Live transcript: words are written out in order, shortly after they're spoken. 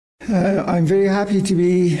I'm very happy to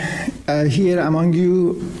be here among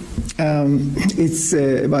you. It's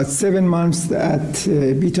about 7 months that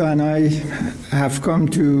Bito and I have come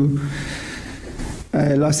to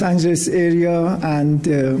Los Angeles area, and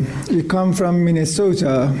we come from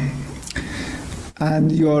Minnesota, and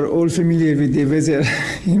you are all familiar with the weather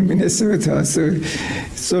in Minnesota, so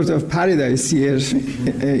it's sort of paradise here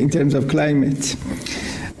in terms of climate.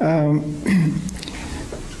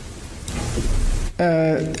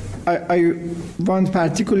 I want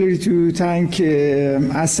particularly to thank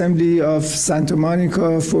Assembly of Santa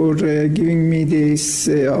Monica for giving me this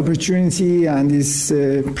opportunity and this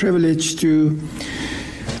privilege to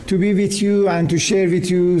be with you and to share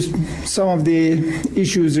with you some of the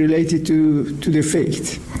issues related to the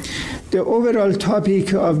faith. The overall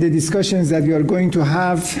topic of the discussions that we are going to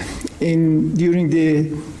have during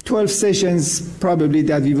the 12 sessions probably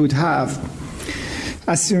that we would have,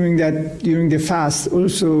 assuming that during the fast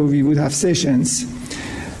also we would have sessions,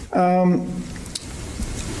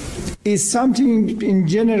 is something in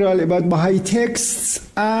general about Baha'i texts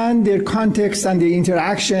and their context and the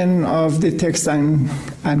interaction of the text and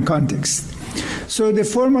context. So the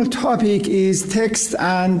formal topic is text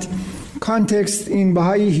and context in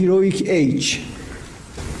Baha'i heroic age.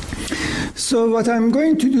 So what I'm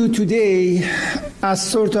going to do today as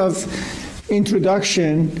sort of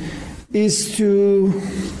introduction is to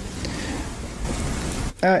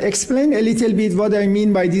explain a little bit what I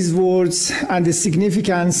mean by these words and the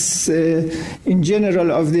significance in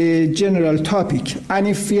general of the general topic. And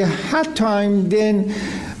if we had time, then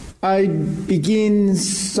I begin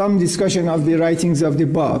some discussion of the writings of the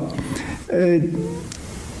Bab.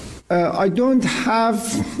 I don't have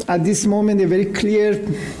at this moment a very clear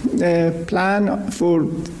plan for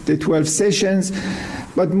the 12 sessions,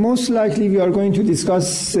 but most likely we are going to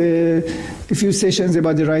discuss a few sessions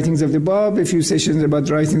about the writings of the Bab, a few sessions about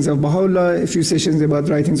the writings of Baha'u'llah, a few sessions about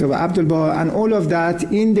writings of Abdul Baha, and all of that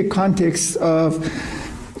in the context of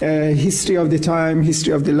history of the time,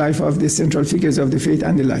 history of the life of the central figures of the faith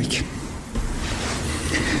and the like.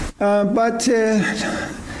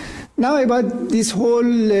 Now about this whole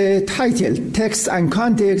title, text and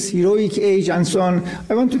context, heroic age, and so on,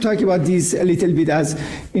 I want to talk about this a little bit as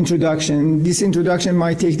introduction. This introduction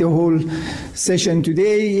might take the whole session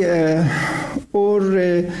today, or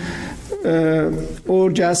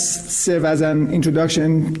just serve as an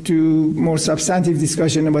introduction to more substantive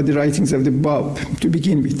discussion about the writings of the Bab to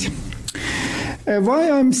begin with. Why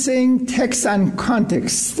I'm saying text and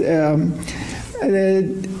context?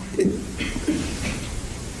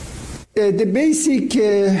 The basic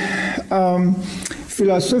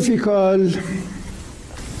philosophical,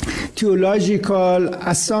 theological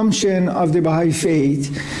assumption of the Baha'i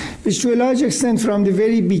faith, which to a large extent from the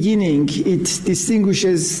very beginning it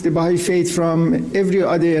distinguishes the Baha'i faith from every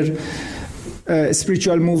other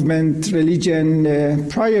spiritual movement, religion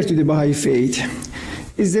prior to the Baha'i faith,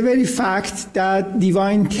 is the very fact that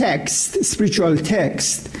divine text, spiritual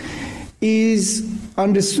text, is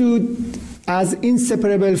understood as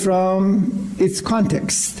inseparable from its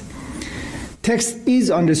context. Text is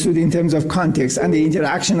understood in terms of context and the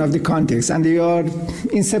interaction of the context, and they are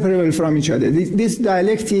inseparable from each other. This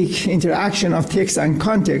dialectic interaction of text and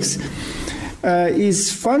context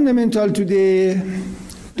is fundamental to the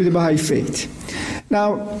Baha'i faith.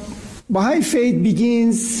 Now, Baha'i faith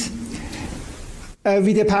begins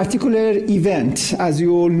with a particular event, as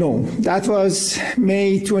you all know. That was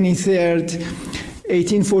May 23rd,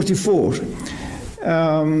 1844.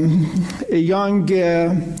 A young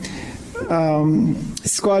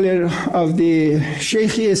scholar of the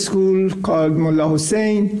Sheikhi school called Mullah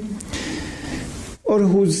Hussein, or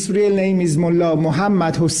whose real name is Mullah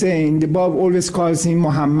Muhammad Hussein. The Bab always calls him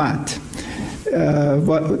Muhammad.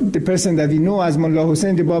 The person that we know as Mullah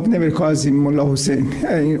Hussein, the Bab never calls him Mullah Hussein.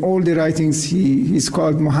 In all the writings, he's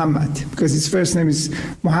called Muhammad, because his first name is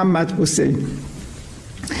Muhammad Hussein.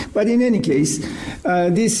 But in any case,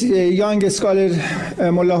 this young scholar,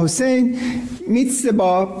 Mullah Hussein, meets the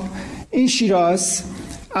Bab in Shiraz,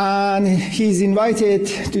 and he's invited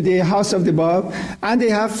to the house of the Bab, and they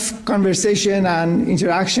have conversation and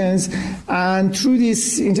interactions. And through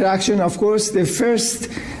this interaction, of course, the first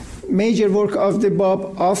major work of the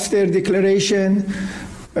Bab after declaration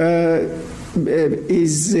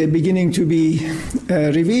is beginning to be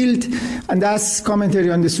revealed, and that's commentary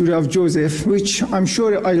on the Surah of Joseph, which I'm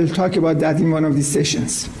sure I'll talk about that in one of these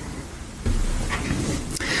sessions.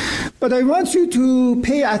 But I want you to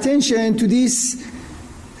pay attention to this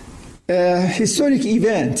historic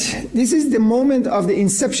event. This is the moment of the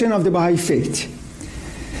inception of the Baha'i faith.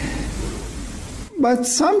 But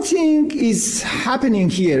something is happening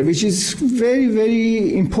here which is very,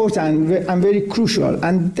 very important and very crucial,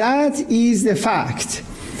 and that is the fact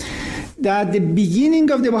that the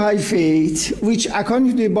beginning of the Baha'i faith, which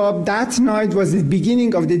according to the Bab, that night was the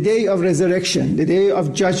beginning of the day of resurrection, the day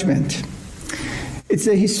of judgment. It's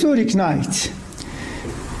a historic night.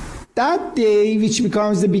 That day, which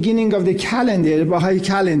becomes the beginning of the calendar, Baha'i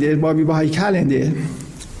calendar, Babi Baha'i calendar,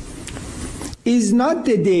 is not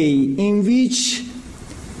the day in which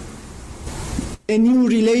a new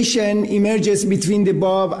relation emerges between the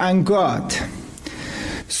Bab and God,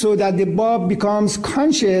 so that the Bab becomes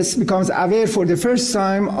conscious, becomes aware for the first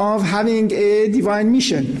time of having a divine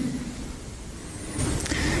mission.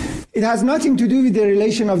 It has nothing to do with the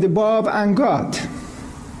relation of the Bab and God.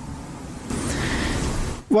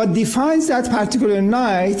 What defines that particular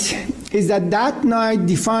night is that that night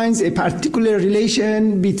defines a particular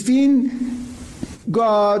relation between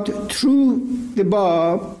God through the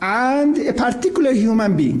Bab and a particular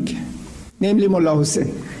human being, namely Mullah Hussein.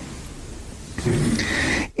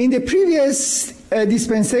 In the previous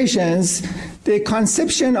dispensations, the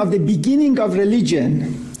conception of the beginning of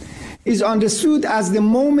religion is understood as the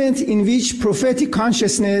moment in which prophetic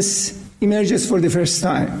consciousness emerges for the first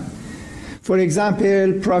time. For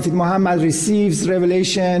example, Prophet Muhammad receives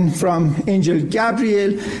revelation from Angel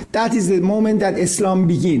Gabriel. That is the moment that Islam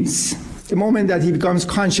begins, the moment that he becomes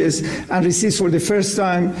conscious and receives for the first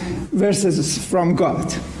time verses from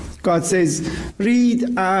God. God says,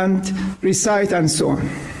 read and recite and so on.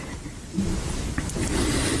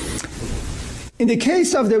 In the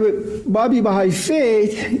case of the Babi Baha'i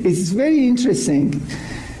faith, it's very interesting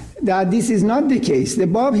that this is not the case. The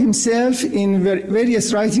Bab himself, in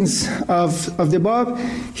various writings of the Bab,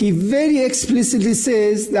 he very explicitly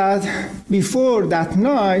says that before that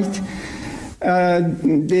night,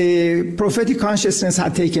 the prophetic consciousness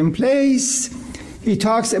had taken place. He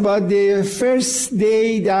talks about the first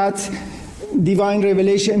day that divine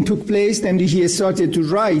revelation took place, and he started to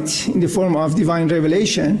write in the form of divine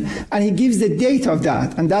revelation, and he gives the date of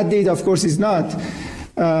that. And that date, of course, is not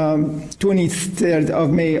 23rd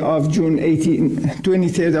of May of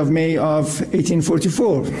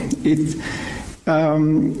 1844.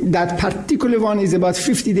 That particular one is about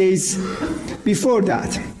 50 days before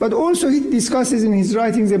that. But also he discusses in his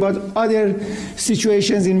writings about other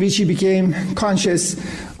situations in which he became conscious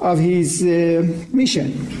of his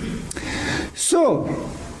mission. So,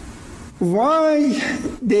 why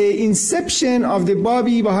the inception of the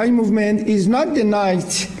Babi Baha'i movement is not the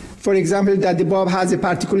night, for example, that the Bab has a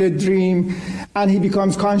particular dream and he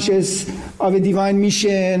becomes conscious of a divine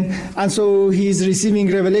mission, and so he is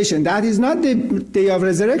receiving revelation. That is not the day of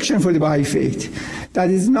resurrection for the Baha'i faith.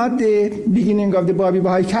 That is not the beginning of the Babi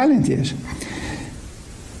Baha'i calendar.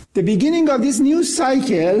 The beginning of this new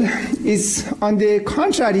cycle is, on the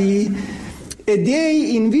contrary, a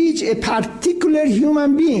day in which a particular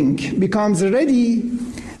human being becomes ready,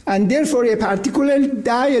 and therefore a particular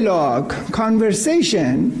dialogue,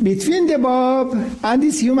 conversation between the Bab and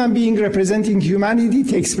this human being representing humanity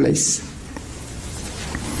takes place.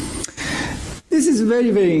 This is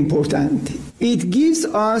very, very important. It gives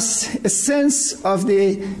us a sense of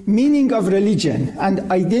the meaning of religion and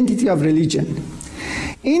identity of religion.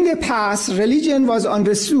 In the past, religion was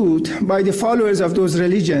understood by the followers of those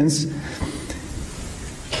religions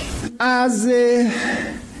as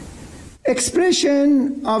an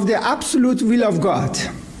expression of the absolute will of God.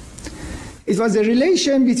 It was a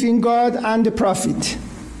relation between God and the Prophet.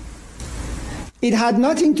 It had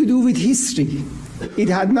nothing to do with history. It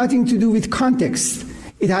had nothing to do with context.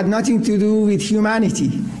 It had nothing to do with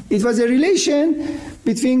humanity. It was a relation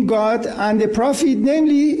between God and the Prophet,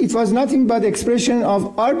 namely, it was nothing but expression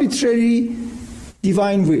of arbitrary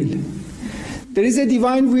divine will. There is a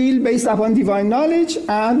divine will based upon divine knowledge,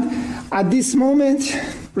 and at this moment,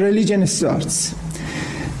 religion starts.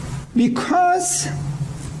 Because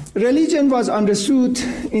religion was understood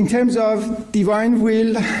in terms of divine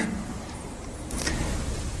will,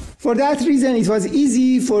 for that reason, it was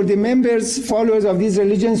easy for the members, followers of these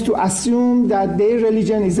religions to assume that their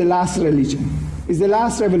religion is the last religion, is the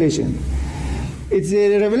last revelation. It's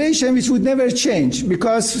a revelation which would never change,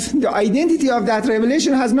 because the identity of that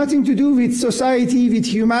revelation has nothing to do with society, with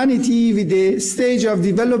humanity, with the stage of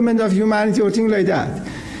development of humanity or things like that.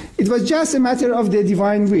 It was just a matter of the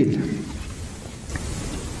divine will.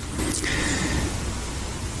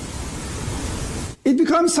 It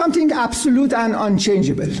becomes something absolute and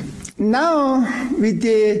unchangeable. Now, with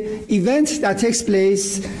the event that takes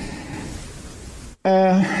place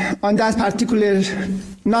on that particular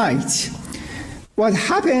night, what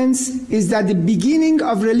happens is that the beginning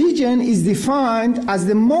of religion is defined as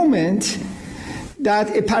the moment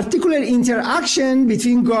that a particular interaction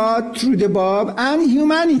between God through the Bab and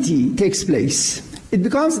humanity takes place.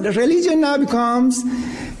 Religion now becomes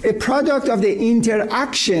a product of the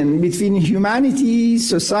interaction between humanity,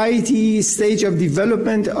 society, stage of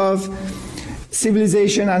development of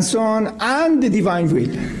civilization and so on, and the divine will.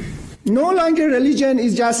 No longer religion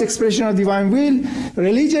is just expression of divine will.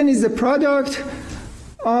 Religion is the product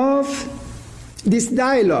of this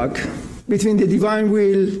dialogue between the divine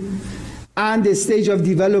will and the stage of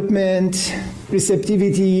development,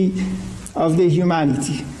 receptivity of the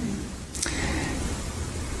humanity.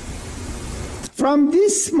 From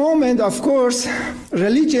this moment, of course,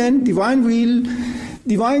 religion, divine will,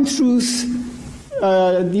 divine truth,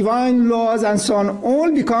 divine laws, and so on, all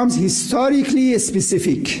becomes historically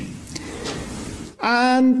specific.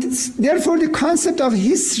 And therefore, the concept of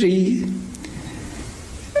history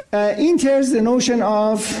enters the notion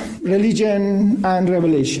of religion and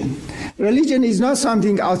revelation. Religion is not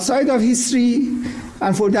something outside of history,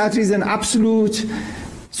 and for that reason, absolute.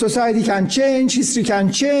 Society can change, history can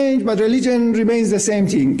change, but religion remains the same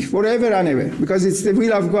thing forever and ever, because it's the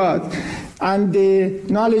will of God and the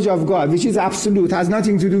knowledge of God, which is absolute, has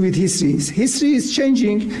nothing to do with history. History is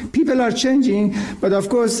changing, people are changing, but of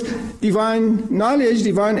course, divine knowledge,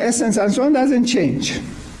 divine essence, and so on doesn't change.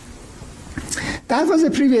 That was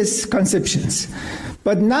the previous conceptions.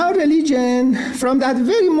 But now religion, from that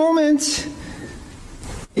very moment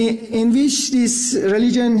in which this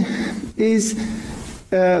religion is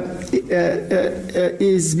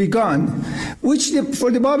begun, which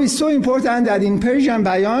for the Bab is so important that in Persian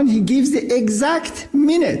Bayan he gives the exact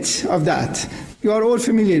minute of that. You are all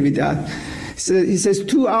familiar with that. So he says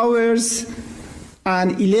 2 hours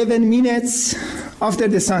and 11 minutes after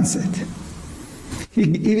the sunset. He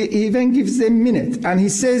even gives a minute, and he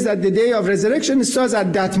says that the day of resurrection starts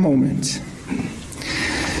at that moment.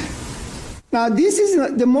 Now this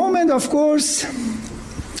is the moment, of course,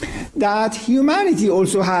 that humanity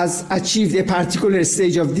also has achieved a particular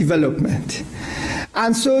stage of development.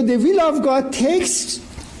 And so the will of God takes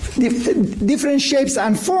different shapes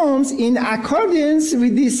and forms in accordance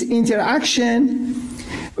with this interaction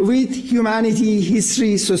with humanity,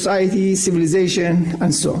 history, society, civilization,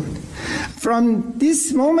 and so on. From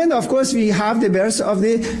this moment, of course, we have the birth of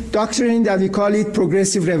the doctrine that we call it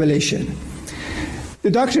progressive revelation. The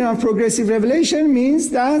doctrine of progressive revelation means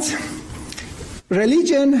that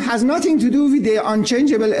religion has nothing to do with the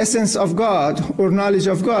unchangeable essence of God or knowledge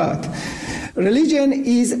of God. Religion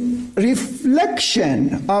is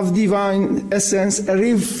reflection of divine essence, a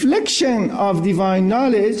reflection of divine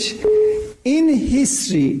knowledge in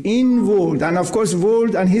history, in world. And of course,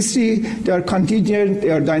 world and history, they are contingent, they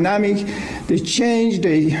are dynamic, they change,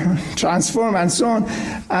 they transform, and so on.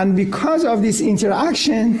 And because of this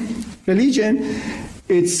interaction, religion,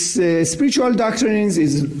 its spiritual doctrines,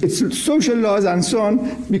 its social laws, and so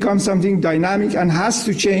on, become something dynamic and has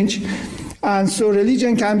to change. And so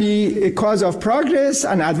religion can be a cause of progress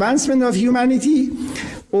and advancement of humanity,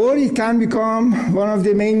 or it can become one of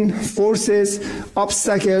the main forces,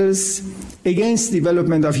 obstacles against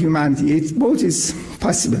development of humanity. Both is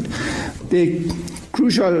possible. The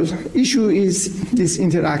crucial issue is this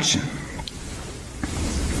interaction.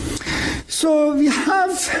 So we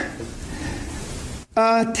have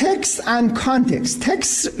text and context.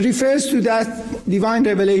 Text refers to that divine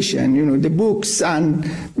revelation, the books and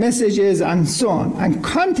messages and so on. And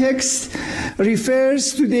context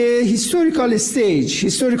refers to the historical stage,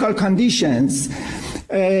 historical conditions,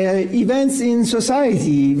 events in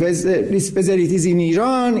society, whether it is in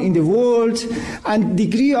Iran, in the world, and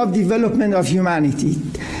degree of development of humanity.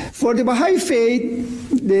 For the Baha'i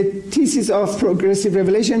faith, the thesis of progressive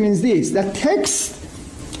revelation means this, that text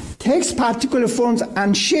takes particular forms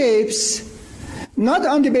and shapes not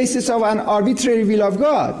on the basis of an arbitrary will of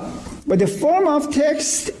God, but the form of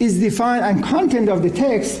text is defined and content of the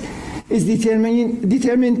text is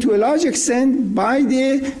determined to a large extent by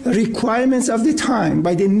the requirements of the time,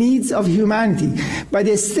 by the needs of humanity, by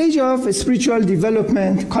the stage of spiritual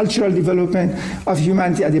development, cultural development of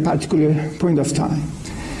humanity at a particular point of time.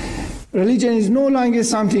 Religion is no longer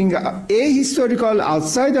something ahistorical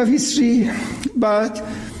outside of history, but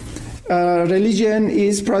religion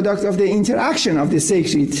is product of the interaction of the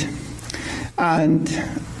sacred and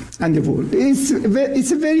the world.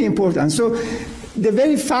 It's very important. So the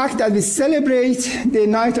very fact that we celebrate the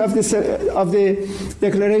night of the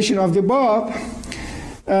declaration of the Bab,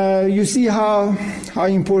 you see how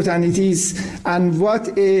important it is and what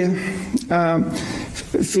a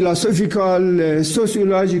philosophical,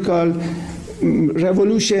 sociological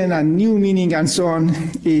revolution and new meaning and so on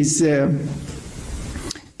is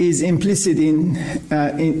is implicit in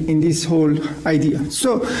this whole idea.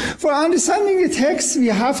 So for understanding the text, we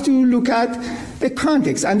have to look at the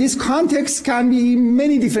context. And this context can be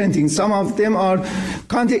many different things. Some of them are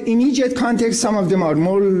immediate context, some of them are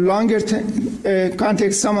more longer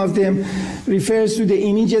context, some of them refers to the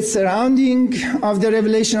immediate surrounding of the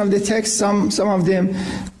revelation of the text, some of them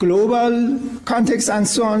global context, and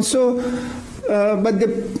so on. So, but the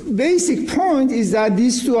basic point is that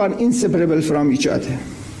these two are inseparable from each other.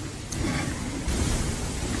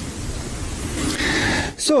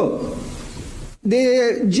 So,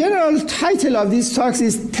 the general title of this talk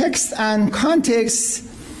is Text and Context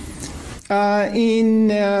in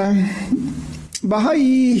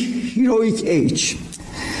Baha'i Heroic Age.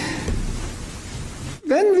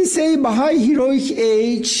 When we say Baha'i Heroic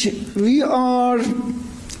Age, we are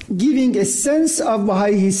giving a sense of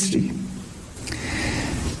Baha'i history.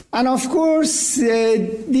 And of course,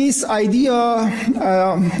 this idea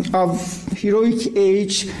of heroic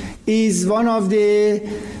age is one of the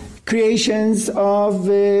creations of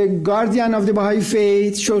the guardian of the Baha'i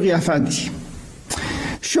faith, Shoghi Effendi.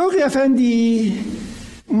 Shoghi Effendi,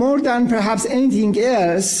 more than perhaps anything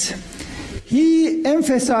else, he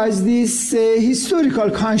emphasized this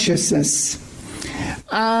historical consciousness.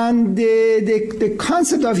 And the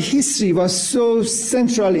concept of history was so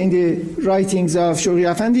central in the writings of Shoghi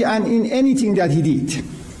Effendi and in anything that he did.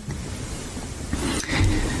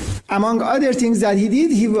 Among other things that he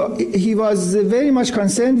did, he was very much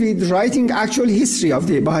concerned with writing actual history of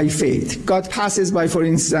the Baha'i faith. God Passes By, for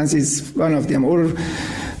instance, is one of them. Or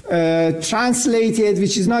translated,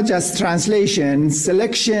 which is not just translation,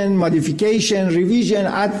 selection, modification, revision,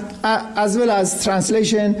 as well as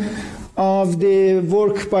translation of the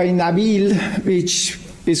work by Nabil, which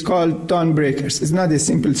is called Dawnbreakers. It's not a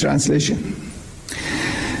simple translation.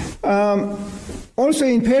 Also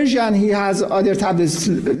in Persian, he has other tablets,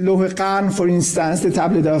 Loh Qarn, for instance, the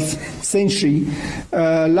tablet of century,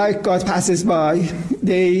 like God Passes By.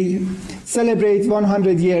 They celebrate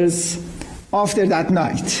 100 years after that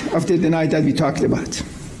night, after the night that we talked about.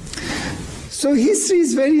 So history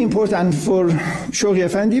is very important for Shoghi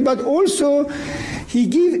Effendi, but also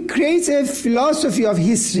he creates a philosophy of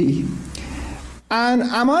history. And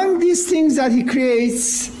among these things that he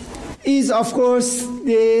creates is, of course,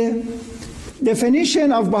 the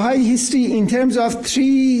definition of Baha'i history in terms of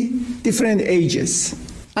 3 different ages.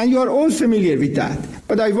 And you are all familiar with that.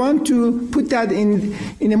 But I want to put that in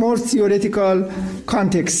a more theoretical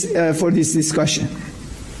context for this discussion.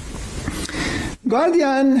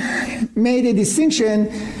 Guardian made a distinction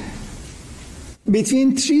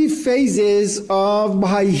between 3 phases of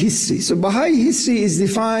Baha'i history. So Baha'i history is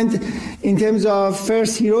defined in terms of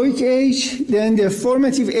first heroic age, then the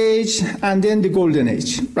formative age, and then the golden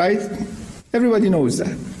age, right? Everybody knows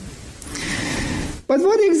that. But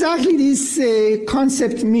what exactly does this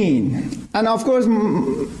concept mean? And of course,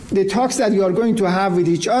 the talks that we are going to have with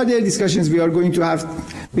each other, discussions we are going to have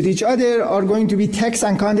with each other, are going to be text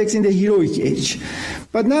and context in the heroic age.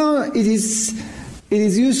 But now it is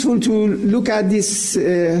useful to look at this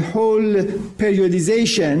whole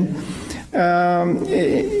periodization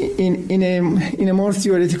in a more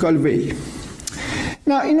theoretical way.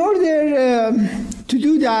 Now, in order to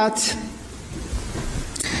do that,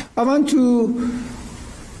 I want to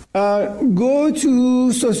go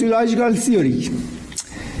to sociological theory.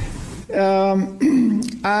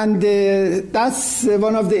 And that's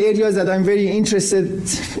one of the areas that I'm very interested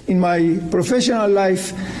in my professional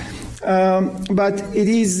life. But it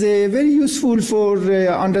is very useful for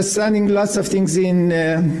understanding lots of things in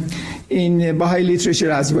Baha'i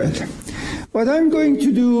literature as well. What I'm going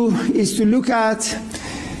to do is to look at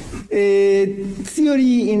a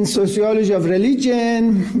theory in sociology of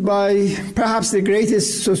religion by perhaps the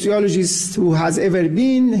greatest sociologist who has ever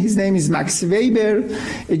been. His name is Max Weber,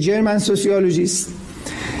 a German sociologist.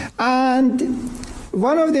 And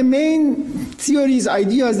one of the main theories,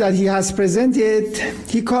 ideas that he has presented,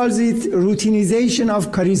 he calls it routinization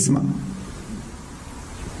of charisma.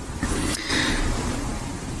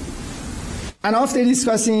 And after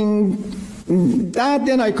discussing that,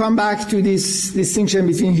 then I come back to this distinction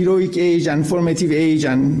between heroic age and formative age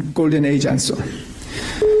and golden age and so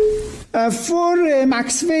on. For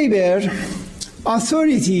Max Weber,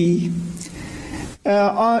 authority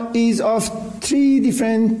is of 3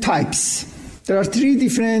 different types. There are 3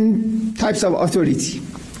 different types of authority.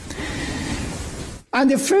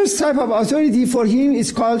 And the first type of authority for him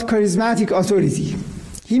is called charismatic authority.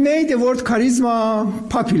 He made the word charisma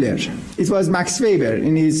popular. It was Max Weber,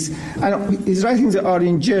 and his writings are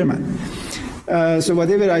in German. So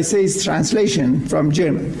whatever I say is translation from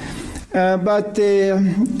German. But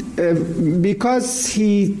because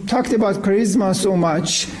he talked about charisma so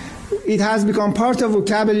much, it has become part of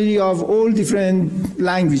vocabulary of all different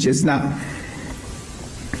languages now.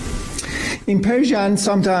 In Persian,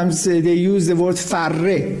 sometimes they use the word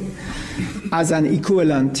farre as an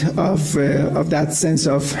equivalent of that sense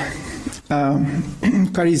of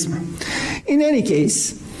charisma. In any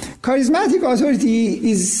case, charismatic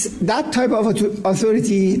authority is that type of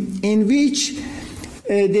authority in which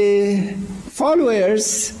the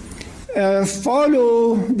followers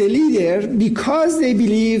follow the leader because they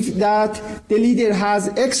believe that the leader has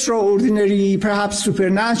extraordinary, perhaps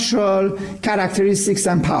supernatural characteristics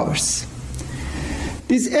and powers.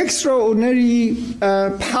 These extraordinary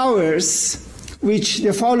powers, which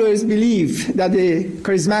the followers believe that the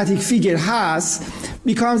charismatic figure has,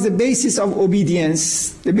 becomes the basis of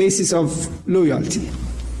obedience, the basis of loyalty.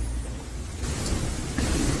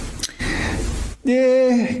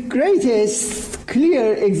 The greatest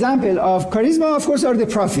clear example of charisma, of course, are the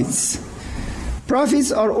prophets.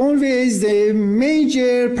 Prophets are always the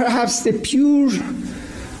major, perhaps the pure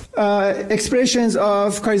expressions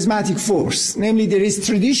of charismatic force. Namely, there is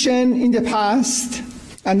tradition in the past,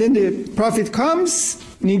 and then the prophet comes,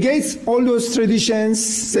 negates all those traditions,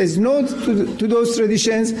 says no to those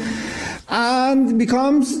traditions, and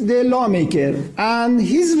becomes the lawmaker. And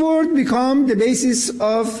his word becomes the basis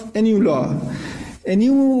of a new law. A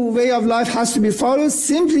new way of life has to be followed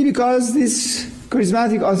simply because this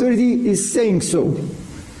charismatic authority is saying so.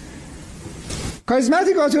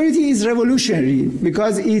 Charismatic authority is revolutionary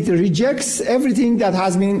because it rejects everything that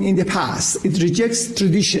has been in the past. It rejects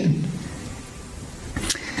tradition.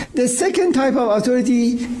 The second type of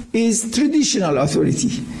authority is traditional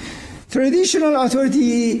authority. Traditional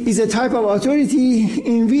authority is a type of authority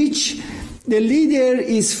in which the leader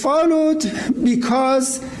is followed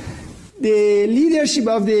because the leadership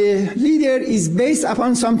of the leader is based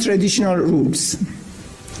upon some traditional rules.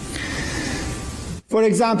 For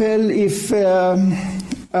example, if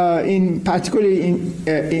particularly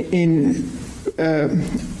in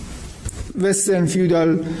Western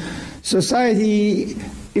feudal society,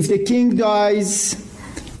 if the king dies,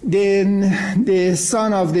 then the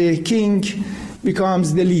son of the king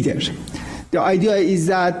becomes the leader. The idea is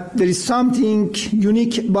that there is something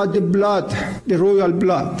unique about the blood, the royal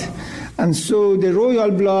blood. And so the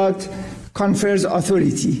royal blood confers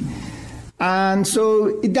authority. And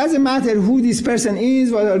so it doesn't matter who this person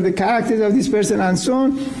is, what are the characters of this person, and so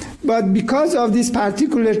on. But because of this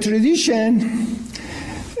particular tradition,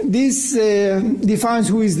 this defines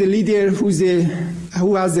who is the leader,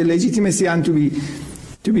 who has the legitimacy and to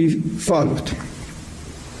be followed.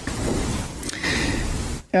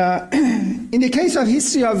 In the case of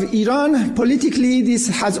history of Iran, politically this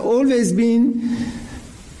has always been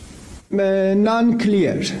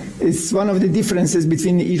non-clear. It's one of the differences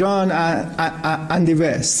between Iran and the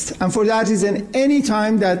West. And for that reason, any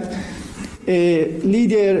time that a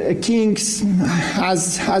leader, a king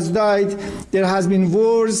has died, there has been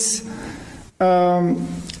wars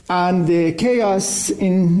and chaos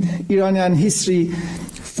in Iranian history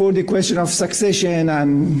for the question of succession,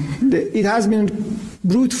 and it has been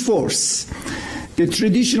brute force. The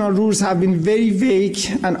traditional rules have been very vague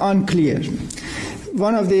and unclear.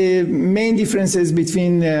 One of the main differences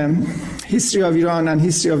between history of Iran and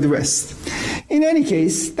history of the West. In any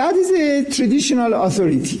case, that is a traditional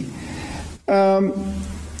authority.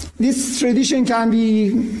 This tradition can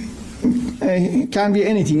be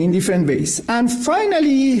anything in different ways. And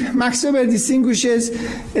finally, Max Weber distinguishes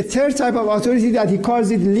a third type of authority that he calls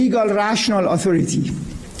it legal rational authority.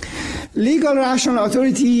 Legal rational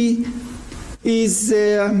authority is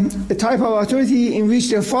a type of authority in which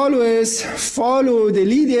the followers follow the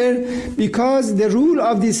leader because the rule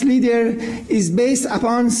of this leader is based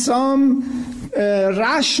upon some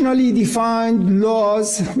rationally defined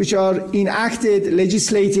laws which are enacted,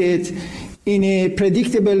 legislated in a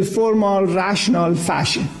predictable, formal, rational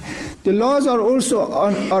fashion. The laws are also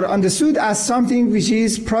are understood as something which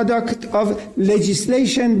is product of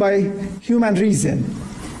legislation by human reason,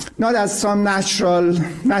 not as some natural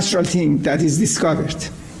thing that is discovered.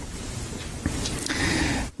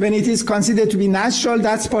 When it is considered to be natural,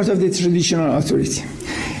 that's part of the traditional authority.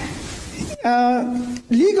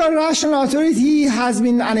 Legal rational authority has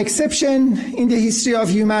been an exception in the history of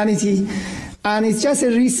humanity, and it's just a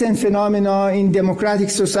recent phenomenon in democratic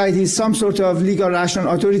societies. Some sort of legal rational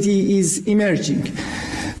authority is emerging.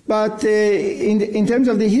 But in terms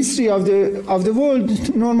of the history of the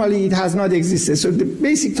world, normally it has not existed. So the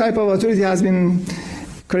basic type of authority has been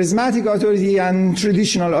charismatic authority and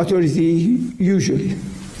traditional authority usually.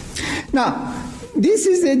 Now, this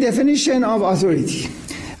is the definition of authority.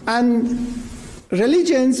 And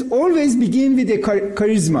religions always begin with a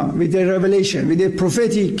charisma, with a revelation, with a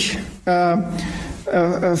prophetic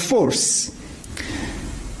force.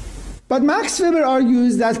 But Max Weber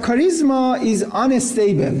argues that charisma is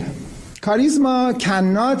unstable. Charisma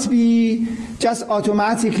cannot be just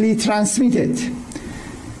automatically transmitted.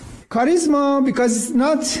 Charisma, because it's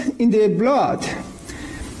not in the blood,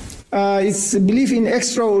 it's belief in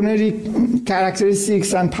extraordinary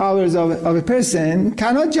characteristics and powers of a person,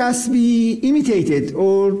 cannot just be imitated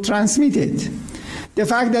or transmitted. The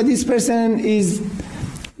fact that this person is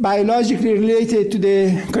biologically related to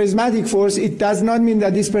the charismatic force, it does not mean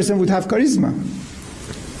that this person would have charisma.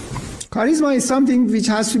 Charisma is something which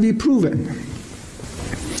has to be proven.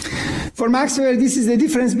 For Max Weber, this is the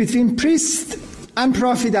difference between priest and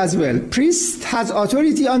prophet as well. Priest has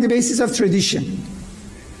authority on the basis of tradition,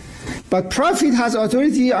 but prophet has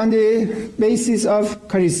authority on the basis of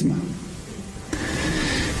charisma.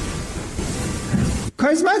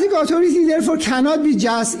 Charismatic authority, therefore, cannot be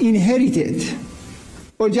just inherited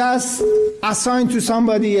or just assigned to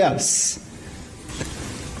somebody else.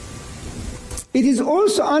 It is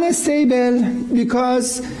also unstable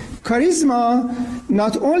because charisma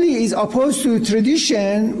not only is opposed to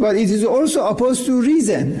tradition, but it is also opposed to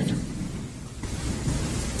reason.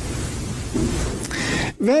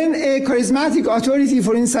 When a charismatic authority,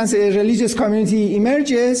 for instance, a religious community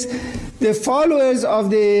emerges, the followers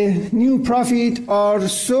of the new prophet are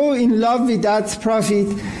so in love with that prophet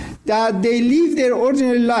that they live their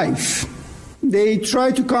ordinary life. They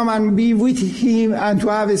try to come and be with him and to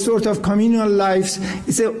have a sort of communal life.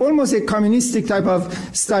 It's almost a communistic type of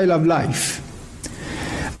style of life.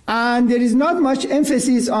 And there is not much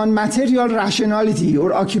emphasis on material rationality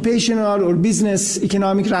or occupational or business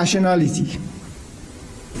economic rationality.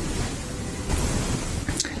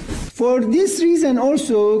 For this reason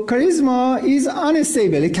also, charisma is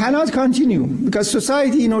unstable. It cannot continue because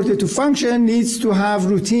society, in order to function, needs to have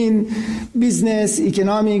routine business,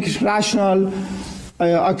 economic, rational,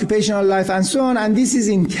 occupational life, and so on. And this is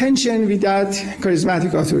in tension with that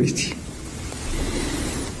charismatic authority.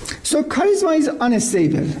 So charisma is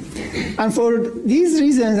unstable. And for these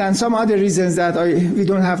reasons and some other reasons that we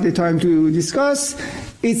don't have the time to discuss,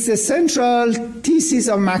 it's the central thesis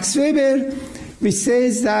of Max Weber, which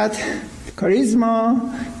says that charisma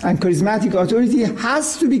and charismatic authority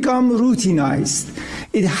has to become routinized.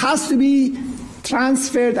 It has to be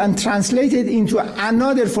transferred and translated into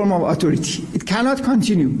another form of authority. It cannot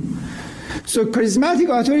continue. So charismatic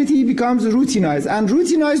authority becomes routinized, and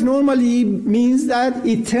routinized normally means that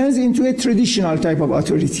it turns into a traditional type of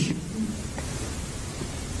authority.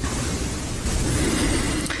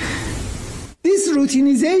 This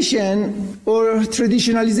routinization or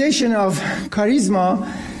traditionalization of charisma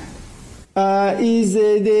is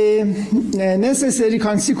the necessary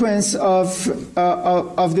consequence of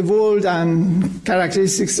the world and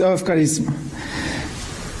characteristics of charisma.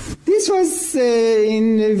 This was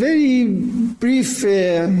in a very brief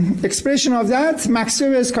expression of that, Max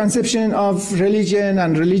Weber's conception of religion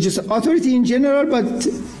and religious authority in general, but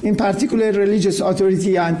in particular religious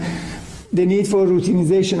authority and the need for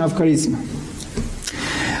routinization of charisma.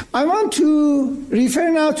 I want to refer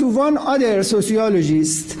now to one other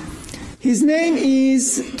sociologist. His name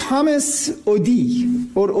is Thomas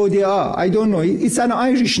Odee, or Odea, I don't know. It's an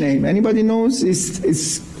Irish name. Anybody knows?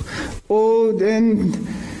 It's O, then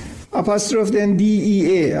apostrophe, then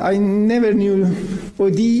D-E-A. I never knew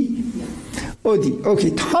Odee. Odee,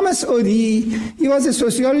 okay. Thomas Odee, he was a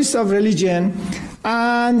sociologist of religion,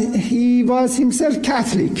 and he was himself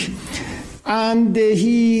Catholic. And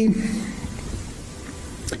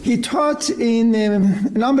he taught in a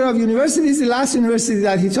number of universities. The last university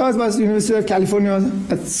that he taught was the University of California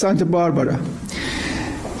at Santa Barbara.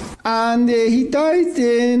 And he died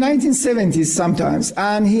in the 1970s sometimes.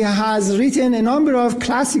 And he has written a number of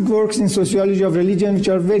classic works in sociology of religion which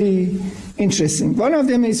are very interesting. One of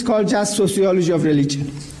them is called just Sociology of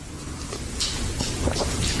Religion.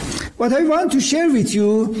 What I want to share with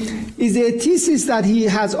you is a thesis that he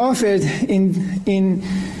has offered in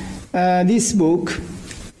this book,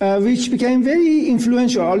 which became very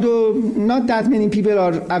influential, although not that many people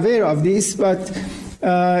are aware of this, but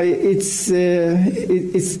it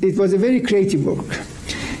was a very creative work.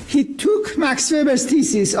 He took Max Weber's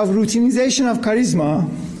thesis of routinization of charisma,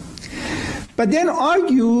 but then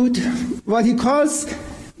argued what he calls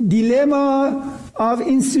dilemma of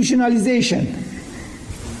institutionalization.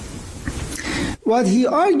 What he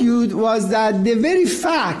argued was that the very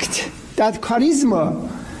fact that charisma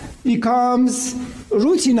becomes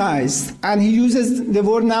routinized, and he uses the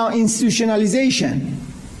word now institutionalization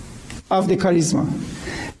of the charisma.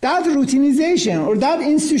 that routinization or that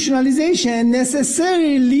institutionalization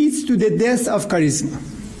necessarily leads to the death of charisma.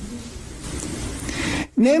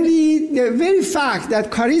 Namely, the very fact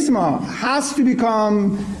that charisma has to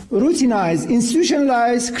become routinized,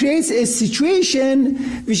 institutionalized, creates a situation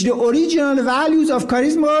which the original values of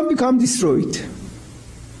charisma become destroyed.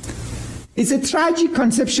 It's a tragic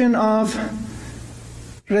conception of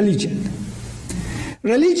religion.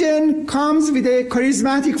 Religion comes with a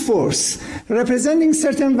charismatic force, representing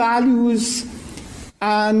certain values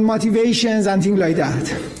and motivations and things like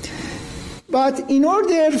that. But in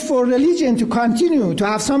order for religion to continue to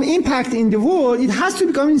have some impact in the world, it has to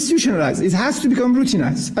become institutionalized. It has to become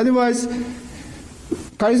routinized. Otherwise,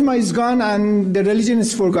 charisma is gone and the religion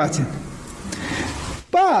is forgotten.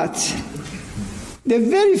 But the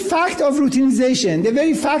very fact of routinization, the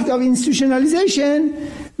very fact of institutionalization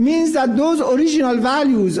means that those original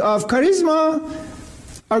values of charisma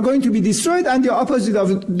are going to be destroyed, and the opposite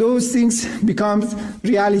of those things becomes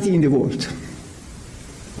reality in the world.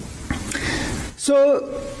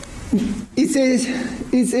 So it's a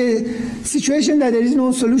situation that there is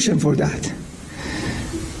no solution for that.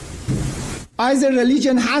 Either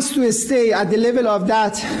religion has to stay at the level of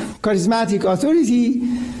that charismatic authority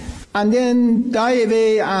and then die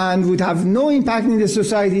away and would have no impact in the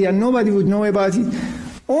society and nobody would know about it,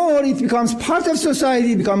 or it becomes part of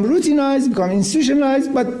society, become routinized, become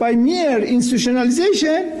institutionalized, but by mere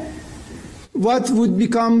institutionalization, what would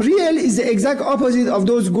become real is the exact opposite of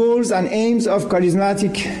those goals and aims of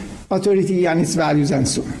charismatic authority and its values and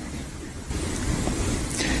so on.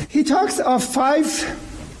 He talks of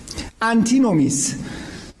 5 antinomies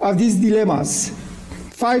of these dilemmas,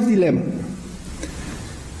 5 dilemmas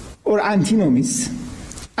or antinomies,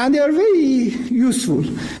 and they are very useful.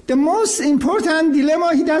 The most important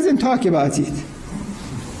dilemma, he doesn't talk about it.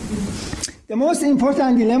 The most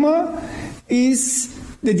important dilemma is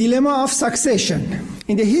the dilemma of succession.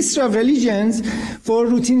 In the history of religions, for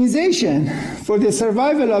routinization, for the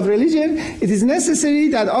survival of religion, it is necessary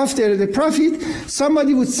that after the prophet,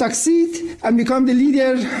 somebody would succeed and become the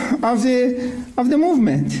leader of the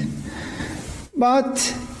movement. But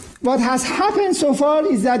what has happened so far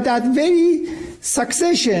is that that very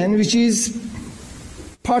succession, which is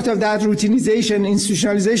part of that routinization,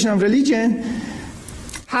 institutionalization of religion,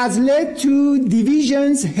 has led to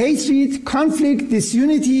divisions, hatred, conflict,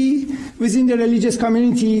 disunity within the religious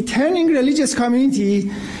community, turning religious community,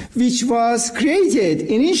 which was created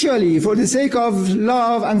initially for the sake of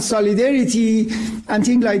love and solidarity and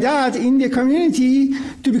things like that in the community,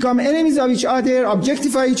 to become enemies of each other,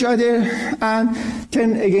 objectify each other, and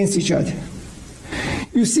turn against each other.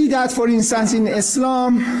 You see that, for instance, in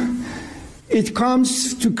Islam, it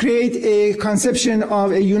comes to create a conception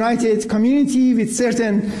of a united community with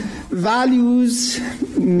certain values.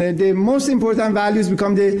 The most important values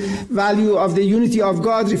become the value of the unity of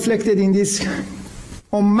God reflected in this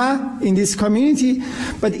ummah, in this community.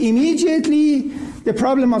 But immediately, the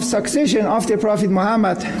problem of succession after Prophet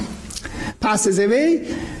Muhammad passes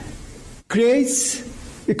away creates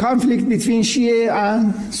the conflict between Shia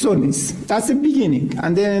and Sunnis. That's the beginning.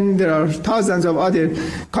 And then there are thousands of other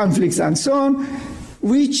conflicts and so on,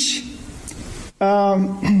 which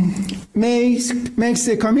makes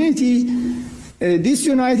the community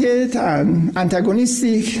disunited and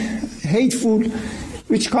antagonistic, hateful,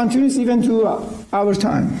 which continues even to our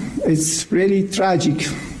time. It's really tragic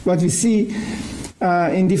what we see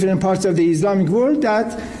in different parts of the Islamic world,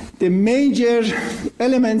 that the major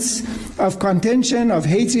elements of contention, of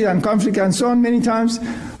hatred and conflict and so on, many times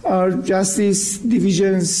are just these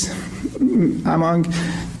divisions among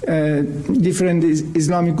different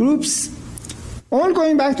Islamic groups, all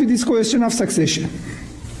going back to this question of succession.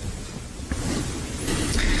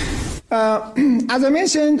 As I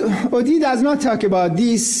mentioned, Odi does not talk about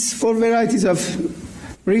this for varieties of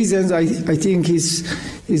reasons. I think his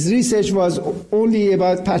research was only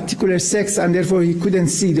about particular sects, and therefore he couldn't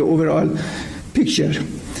see the overall picture.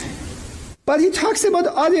 But he talks about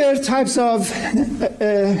other types of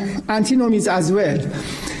antinomies as well.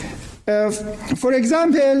 For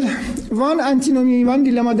example, one antinomy, one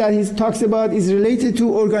dilemma that he talks about is related to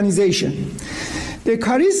organization. The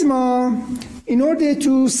charisma, in order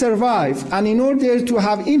to survive and in order to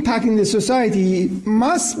have impact in the society,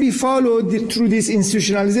 must be followed through this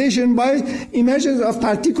institutionalization by emergence of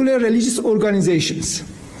particular religious organizations.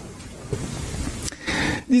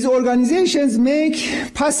 These organizations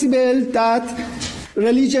make possible that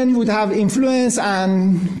religion would have influence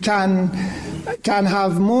and can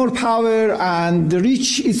have more power and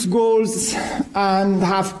reach its goals and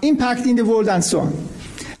have impact in the world and so on.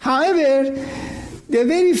 However, the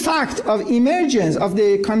very fact of emergence, of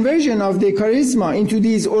the conversion of the charisma into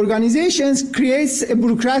these organizations creates a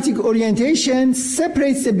bureaucratic orientation,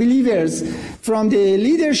 separates the believers from the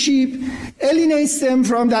leadership, alienates them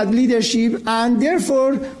from that leadership, and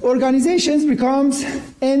therefore organizations becomes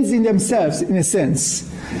ends in themselves, in a sense.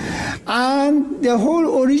 And the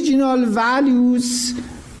whole original values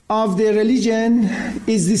of the religion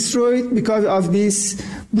is destroyed because of this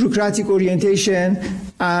bureaucratic orientation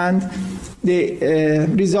and the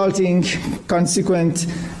resulting consequent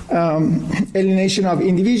alienation of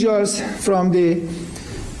individuals from the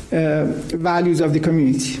values of the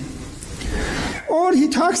community. Or he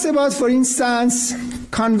talks about, for instance,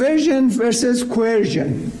 conversion versus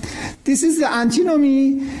coercion. This is the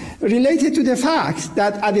antinomy related to the fact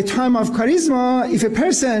that at the time of charisma, if a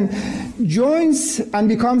person joins and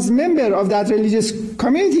becomes a member of that religious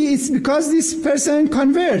community, it's because this person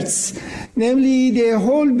converts. Namely, the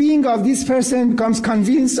whole being of this person becomes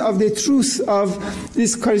convinced of the truth of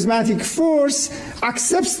this charismatic force,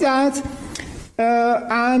 accepts that,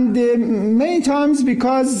 and many times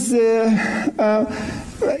because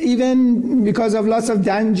even because of lots of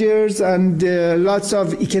dangers and lots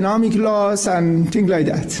of economic loss and things like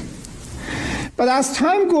that. But as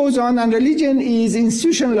time goes on and religion is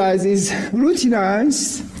institutionalized, is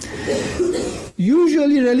routinized,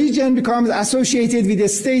 usually religion becomes associated with the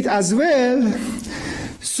state as well.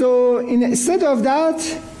 So instead of that,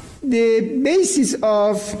 the basis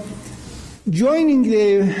of joining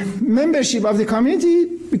the membership of the community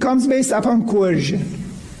becomes based upon coercion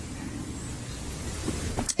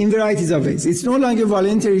in varieties of ways. It's no longer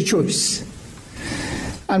voluntary choice.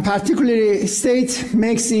 And particularly state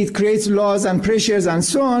makes it, creates laws and pressures and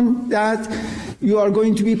so on that you are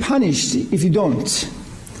going to be punished if you don't.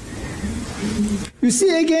 You see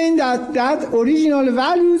again that original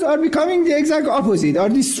values are becoming the exact opposite, are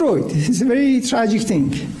destroyed. It's a very tragic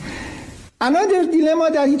thing. Another dilemma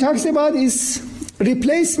that he talks about is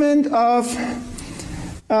replacement of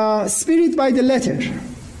spirit by the letter.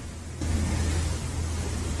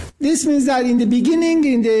 This means that in the beginning,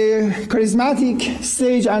 in the charismatic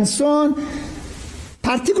stage and so on,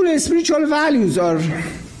 particular spiritual values are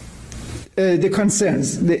the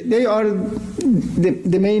concerns. They are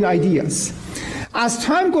the main ideas. As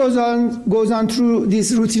time goes on through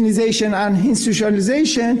this routinization and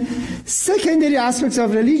institutionalization, secondary aspects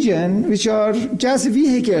of religion, which are just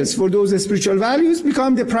vehicles for those spiritual values,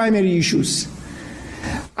 become the primary issues.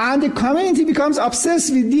 And the community becomes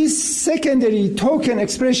obsessed with these secondary token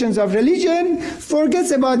expressions of religion, forgets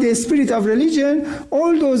about the spirit of religion.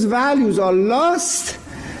 All those values are lost,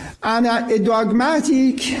 and a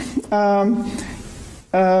dogmatic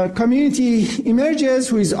community emerges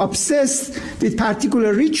who is obsessed with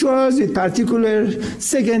particular rituals, with particular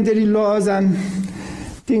secondary laws and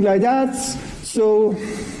things like that. So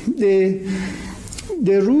the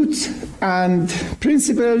roots and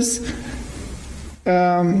principles,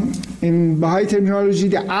 in Baha'i terminology,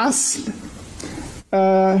 the asl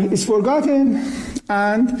is forgotten,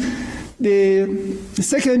 and the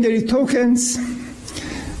secondary tokens,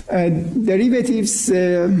 derivatives,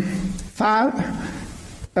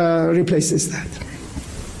 replaces that.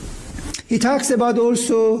 He talks about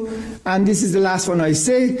also, and this is the last one I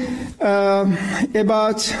say,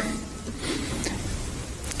 about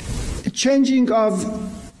changing of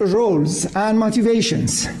roles and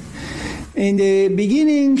motivations. In the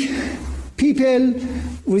beginning, people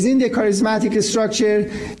within the charismatic structure,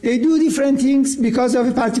 they do different things because of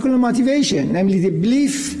a particular motivation, namely the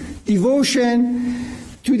belief, devotion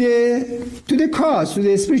to the cause, to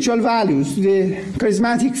the spiritual values, to the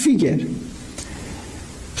charismatic figure.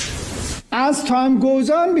 As time goes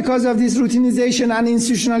on, because of this routinization and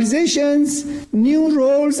institutionalizations, new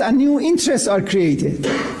roles and new interests are created.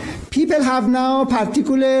 People have now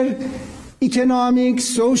particular economic,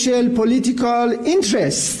 social, political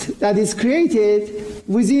interest that is created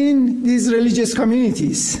within these religious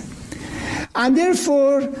communities. And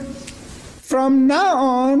therefore, from now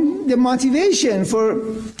on, the motivation for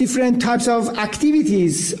different types of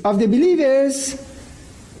activities of the believers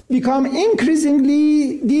become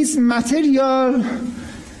increasingly these material,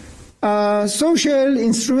 social,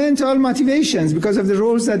 instrumental motivations because of the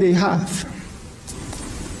roles that they have.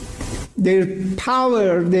 Their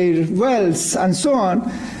power, their wealth, and so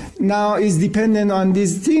on, now is dependent on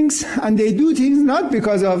these things, and they do things not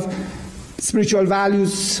because of spiritual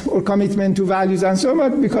values or commitment to values and so on,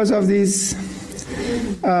 but because of these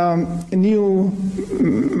new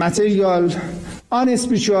material,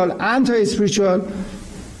 unspiritual, anti-spiritual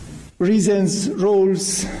reasons,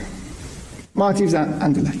 roles, motives,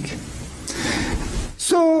 and the like.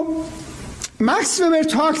 So Max Weber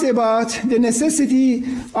talked about the necessity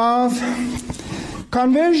of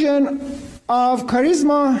conversion of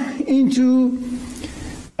charisma into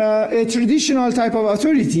a traditional type of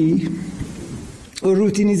authority or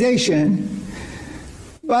routinization,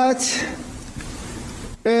 but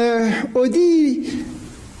Odi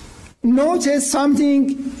noticed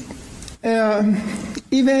something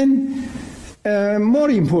even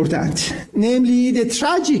more important, namely the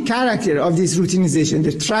tragic character of this routinization,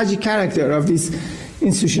 the tragic character of this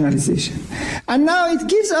institutionalization. And now it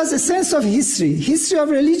gives us a sense of history. History of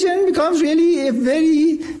religion becomes really a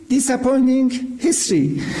very disappointing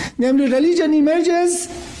history. Namely, religion emerges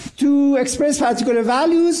to express particular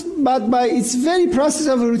values, but by its very process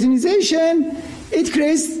of routinization, it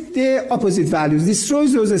creates the opposite values,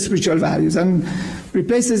 destroys those spiritual values, and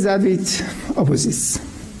replaces that with opposites.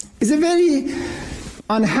 It's a very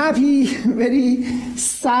unhappy, very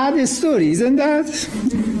sad story, isn't that?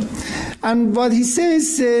 And what he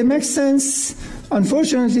says makes sense,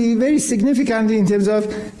 unfortunately, very significantly in terms of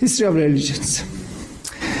history of religions.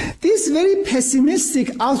 This very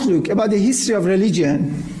pessimistic outlook about the history of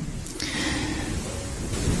religion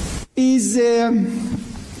is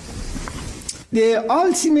the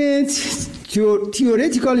ultimate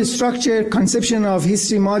theoretical structure, conception of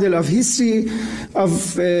history, model of history,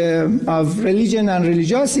 of religion and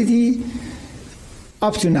religiosity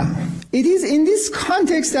up to now. It is in this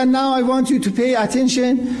context that now I want you to pay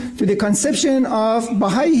attention to the conception of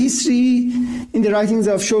Baha'i history in the writings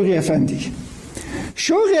of Shawqi Effendi.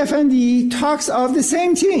 Shawqi Effendi talks of the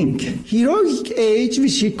same thing, heroic age,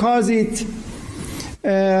 which he calls it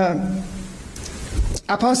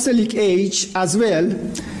apostolic age as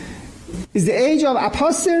well. It's the age of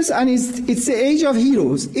apostles, and it's the age of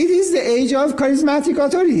heroes. It is the age of charismatic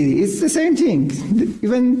authority. It's the same thing.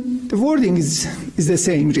 Even the wording is the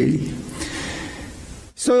same, really.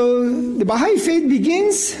 So the Baha'i faith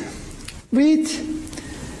begins with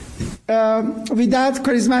that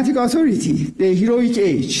charismatic authority, the heroic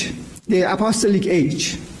age, the apostolic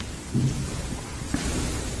age.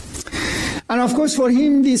 And of course, for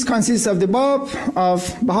him, this consists of the Bab,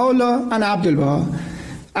 of Baha'u'llah, and Abdul Baha.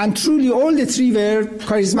 And truly, all the three were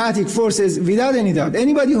charismatic forces without any doubt.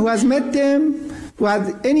 Anybody who has met them, who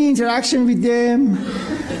had any interaction with them,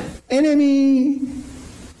 enemy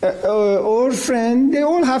or friend, they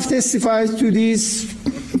all have testified to this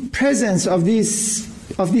presence of this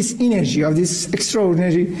energy, of this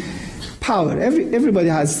extraordinary power. Everybody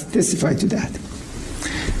has testified to that.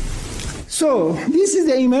 So this is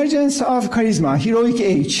the emergence of charisma, heroic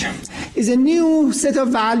age. Is a new set of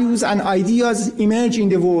values and ideas emerge in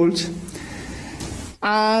the world.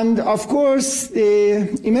 And of course,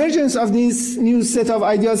 the emergence of this new set of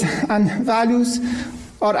ideas and values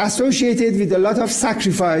are associated with a lot of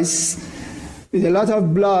sacrifice, with a lot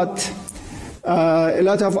of blood, a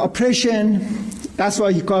lot of oppression. That's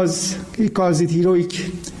why he calls it heroic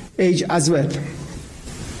age as well.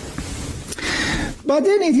 But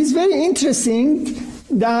then it is very interesting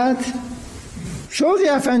that Shawqi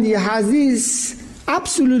Effendi has this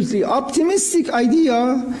absolutely optimistic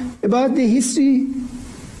idea about the history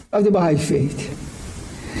of the Baha'i faith.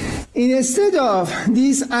 Instead of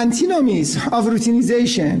these antinomies of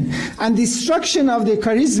routinization and destruction of the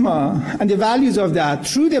charisma and the values of that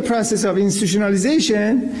through the process of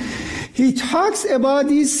institutionalization, he talks about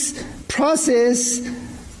this process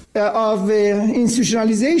of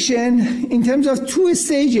institutionalization in terms of two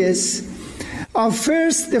stages. Of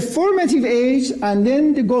first the formative age and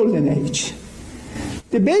then the golden age.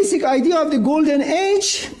 The basic idea of the golden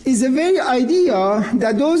age is the very idea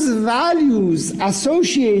that those values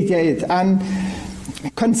associated and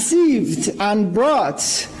conceived and brought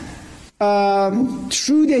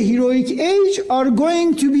through the heroic age are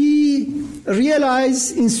going to be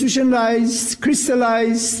realized, institutionalized,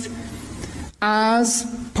 crystallized as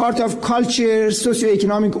part of culture,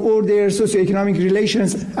 socioeconomic order, socioeconomic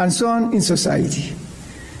relations, and so on in society.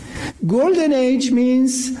 Golden age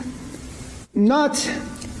means not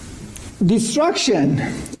destruction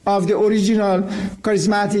of the original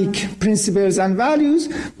charismatic principles and values,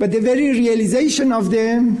 but the very realization of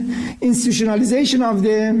them, institutionalization of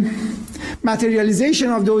them, materialization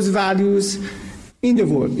of those values in the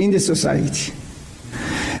world, in the society.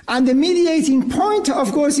 And the mediating point,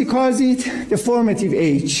 of course, he calls it the formative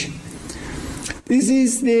age. This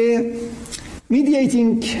is the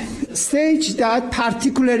mediating stage that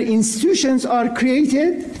particular institutions are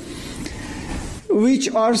created, which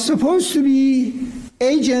are supposed to be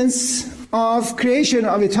agents of creation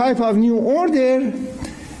of a type of new order,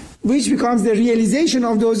 which becomes the realization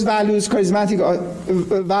of those values, charismatic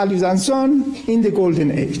values and so on, in the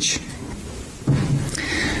golden age.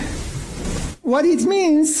 what it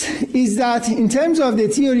means is that in terms of the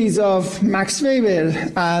theories of Max Weber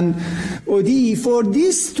and Odie, for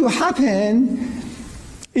this to happen,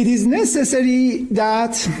 it is necessary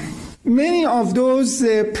that many of those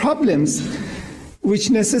problems which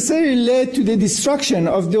necessarily led to the destruction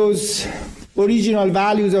of those original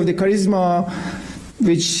values of the charisma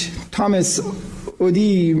which Thomas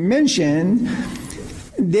Odie mentioned,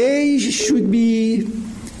 there should be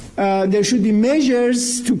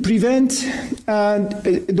measures to prevent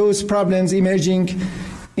those problems emerging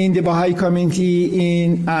in the Baha'i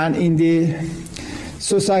community and in the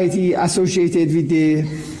society associated with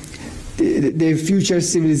the future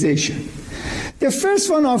civilization. The first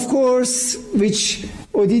one, of course, which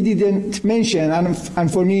Odie didn't mention,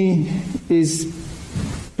 and for me is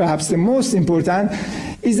perhaps the most important,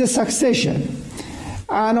 is the succession.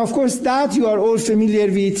 And of course, that you are all familiar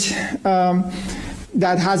with,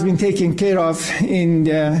 that has been taken care of in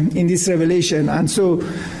this revelation. And so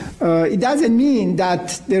it doesn't mean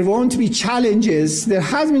that there won't be challenges. There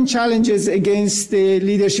has been challenges against the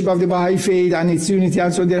leadership of the Baha'i faith and its unity.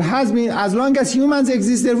 And so there has been, as long as humans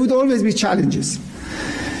exist, there would always be challenges.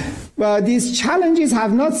 But these challenges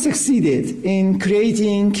have not succeeded in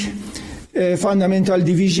creating fundamental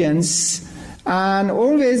divisions. And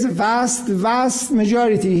always vast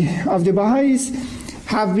majority of the Baha'is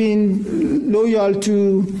have been loyal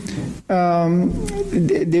to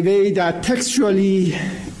the way that textually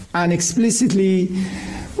and explicitly,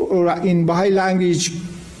 or in Baha'i language,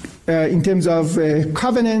 in terms of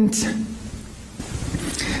covenant,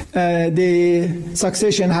 the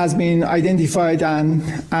succession has been identified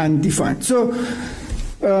and defined. So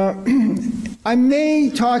I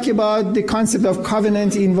may talk about the concept of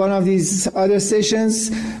covenant in one of these other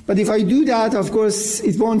sessions, but if I do that, of course,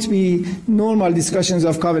 it won't be normal discussions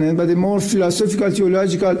of covenant, but a more philosophical,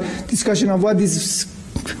 theological discussion of what this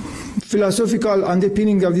philosophical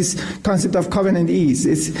underpinning of this concept of covenant is.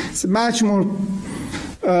 It's a much more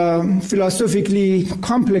philosophically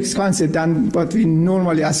complex concept than what we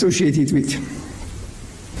normally associate it with.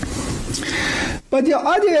 But the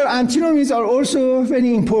other antinomies are also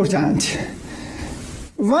very important.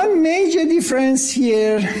 One major difference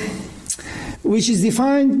here, which is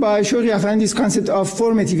defined by Shorty Afendi's concept of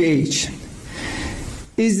formative age,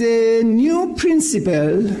 is a new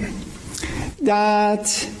principle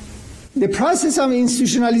that the process of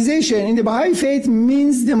institutionalization in the Baha'i faith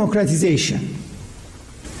means democratization.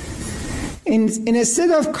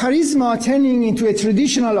 Instead of charisma turning into a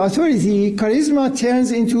traditional authority, charisma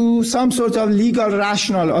turns into some sort of legal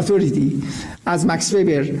rational authority, as Max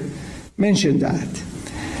Weber mentioned that.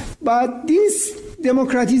 But this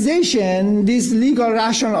democratization, this legal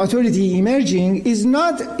rational authority emerging, is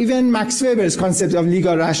not even Max Weber's concept of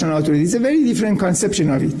legal rational authority. It's a very different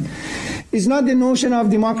conception of it. It's not the notion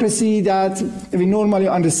of democracy that we normally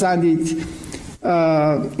understand it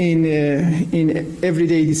in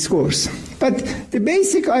everyday discourse. But the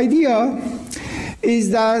basic idea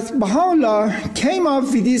is that Baha'u'llah came up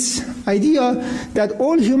with this idea that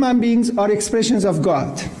all human beings are expressions of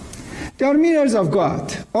God. They are mirrors of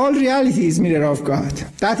God. All reality is mirror of God.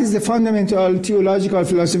 That is the fundamental theological,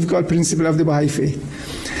 philosophical principle of the Baha'i faith.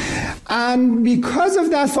 And because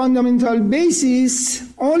of that fundamental basis,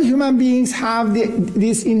 all human beings have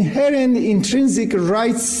this inherent intrinsic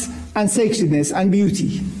rights and sacredness and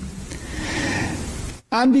beauty.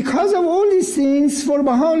 And because of all these things, for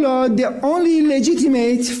Baha'u'llah, the only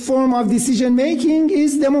legitimate form of decision-making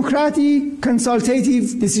is democratic,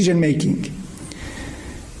 consultative decision-making.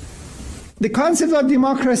 The concept of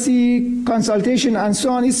democracy, consultation, and so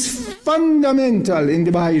on is fundamental in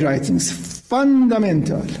the Baha'i writings,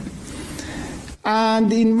 fundamental.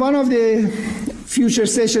 And in one of the future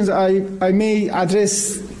sessions, I may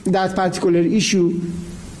address that particular issue.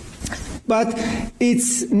 But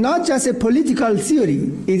it's not just a political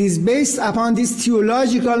theory. It is based upon this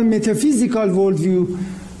theological, metaphysical worldview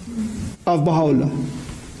of Baha'u'llah.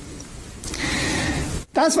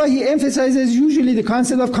 That's why he emphasizes usually the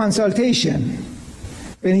concept of consultation.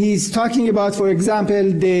 When he's talking about, for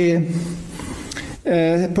example, the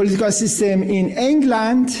political system in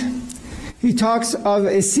England, he talks of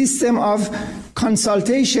a system of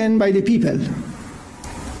consultation by the people.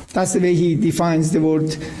 That's the way he defines the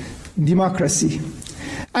word democracy.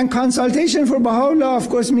 And consultation for Baha'u'llah, of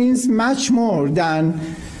course, means much more than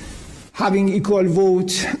having equal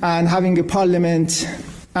vote and having a parliament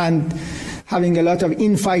and having a lot of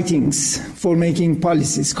infightings for making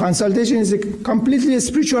policies. Consultation is a completely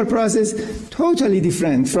spiritual process, totally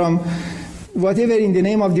different from whatever in the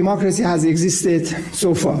name of democracy has existed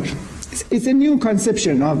so far. It's a new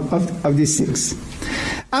conception of these things.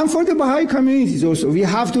 And for the Baha'i communities also, we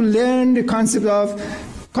have to learn the concept of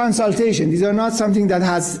consultation. These are not something that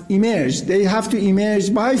has emerged. They have to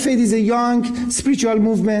emerge. Baha'i faith is a young spiritual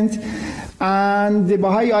movement, and the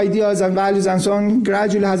Baha'i ideas and values and so on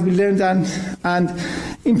gradually has been learned and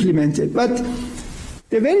implemented. But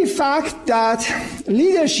the very fact that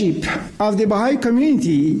leadership of the Baha'i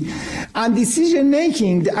community and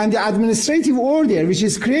decision-making and the administrative order which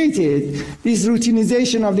is created, this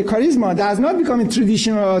routinization of the charisma, that has not become a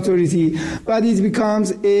traditional authority, but it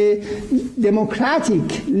becomes a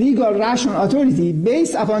democratic, legal, rational authority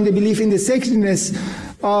based upon the belief in the sacredness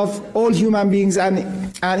of all human beings and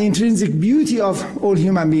intrinsic beauty of all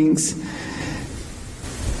human beings,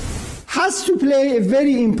 has to play a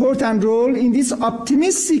very important role in this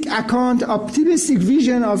optimistic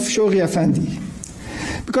vision of Shoghi Effendi.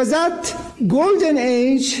 Because that golden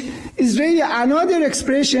age is really another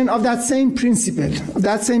expression of that same principle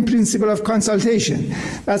of consultation,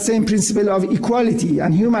 that same principle of equality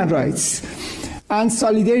and human rights and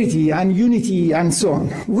solidarity and unity and so on,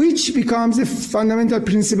 which becomes a fundamental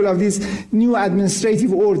principle of this new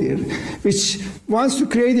administrative order, which wants to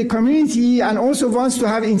create a community and also wants to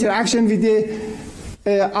have interaction with the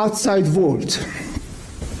outside world.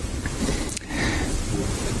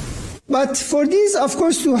 But for this, of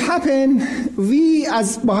course, to happen, we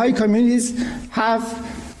as Baha'i communities have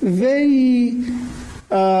very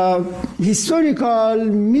historical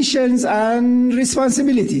missions and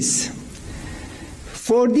responsibilities.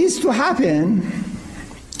 For this to happen,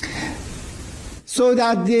 so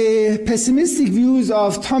that the pessimistic views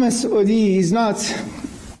of Thomas Saeidi is not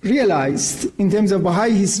realized in terms of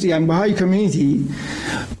Baha'i history and Baha'i community,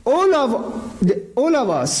 all of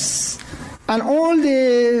us and all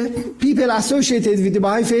the people associated with the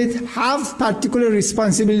Baha'i faith have particular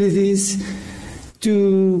responsibilities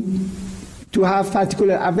to have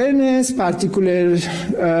particular awareness, particular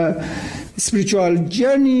spiritual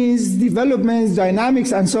journeys, developments,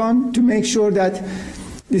 dynamics, and so on, to make sure that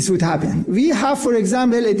this would happen. We have, for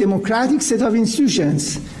example, a democratic set of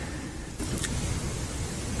institutions.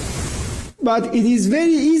 But it is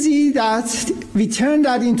very easy that we turn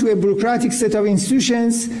that into a bureaucratic set of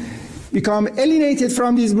institutions, become alienated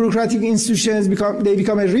from these bureaucratic institutions, they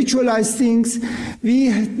become a ritualized things. We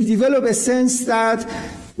develop a sense that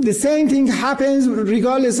the same thing happens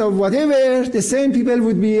regardless of whatever, the same people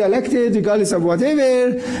would be elected regardless of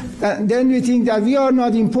whatever. Then we think that we are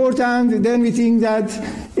not important, then we think that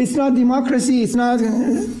it's not democracy,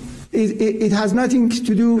 it has nothing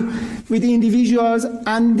to do with the individuals,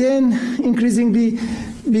 and then increasingly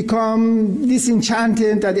become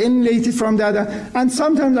disenchanted and alienated from that. And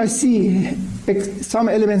sometimes I see some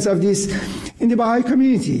elements of this in the Baha'i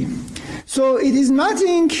community. So it is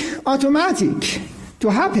nothing automatic to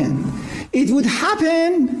happen. It would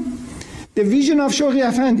happen, the vision of Shoghi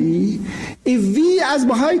Effendi, if we as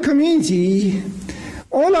Baha'i community,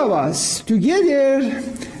 all of us together,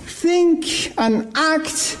 think and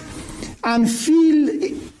act and feel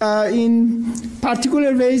in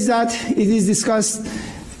particular ways that it is discussed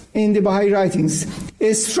in the Baha'i writings.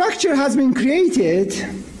 A structure has been created,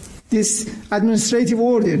 this administrative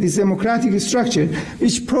order, this democratic structure,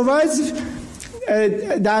 which provides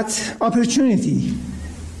that opportunity.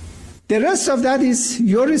 The rest of that is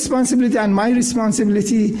your responsibility and my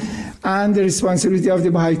responsibility and the responsibility of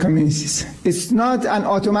the Baha'i communities. It's not an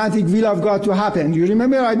automatic will of God to happen. You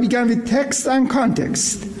remember I began with text and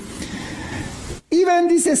context. Even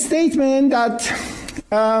this statement that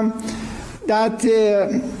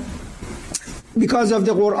because of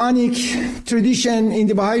the Quranic tradition in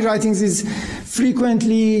the Baha'i writings is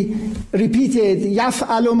frequently repeated,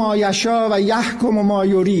 يَفْعَلُ مَا يَشَاءُ وَيَحْكُمُ مَا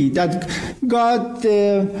يُرِيدُ, that God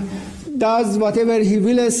does whatever He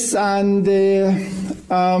wills and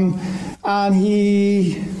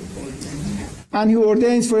He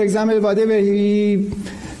ordains, for example, whatever He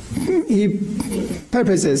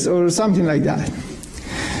purposes or something like that.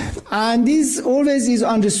 And this always is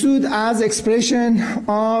understood as expression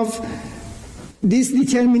of this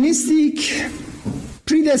deterministic,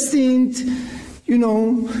 predestined,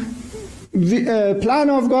 plan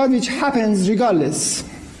of God which happens regardless.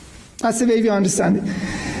 That's the way we understand it.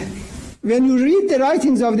 When you read the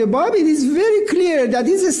writings of the Bab, it is very clear that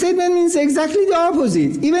this statement means exactly the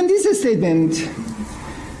opposite. Even this statement,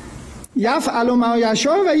 يَفْعَلُ مَا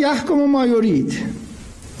يَشَاءُ وَيَحْكُمُ مَا يُرِيدُ,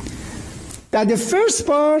 that the first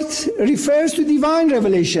part refers to divine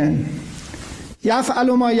revelation. يَفْعَلُ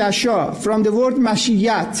مَا يَشَاءُ, from the word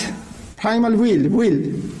mashiyat, primal will.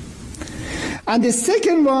 And the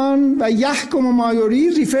second one, وَيَحْكُمُ مَا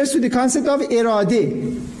يُرِيدُ, refers to the concept of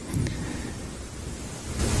irade.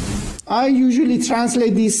 I usually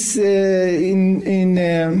translate this in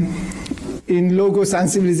Logos and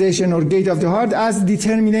Civilization or Gate of the Heart as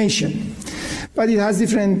determination, but it has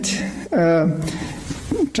different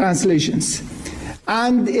translations.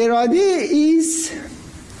 And Iradeh is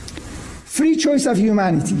free choice of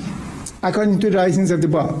humanity, according to the writings of the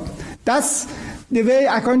Bab. That's the way,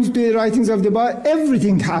 according to the writings of the Bab,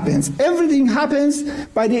 everything happens. Everything happens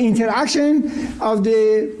by the interaction of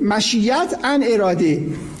the Mashiyat and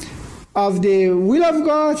Iradeh, of the will of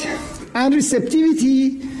God and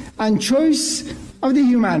receptivity and choice of the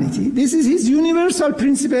humanity. This is his universal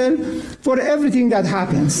principle for everything that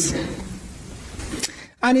happens.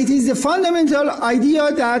 And it is the fundamental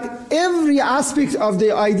idea that every aspect of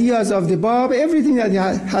the ideas of the Bab, everything that he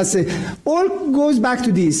has said, all goes back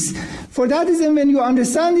to this. For that reason, when you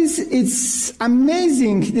understand this, it's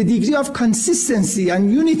amazing the degree of consistency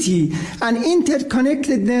and unity and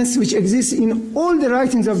interconnectedness which exists in all the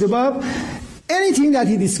writings of the Bab, anything that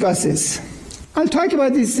he discusses. I'll talk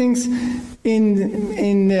about these things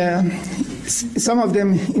in some of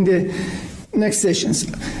them in the next sessions.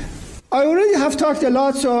 I already have talked a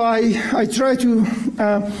lot, so I try to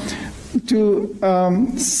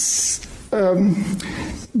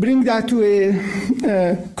bring that to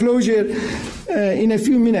a closure in a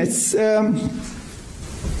few minutes.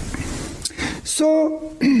 For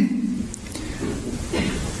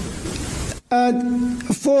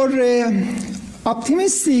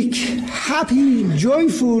optimistic, happy,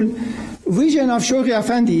 joyful vision of Shawqi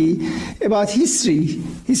Afendi about history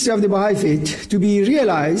of the Baha'i faith to be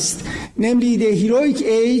realized, namely the heroic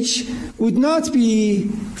age would not be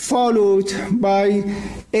followed by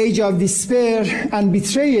age of despair and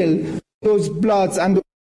betrayal, those bloods and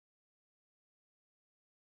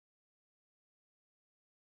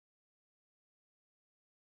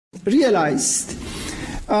realized.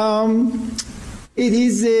 It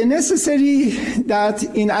is necessary that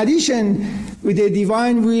in addition with the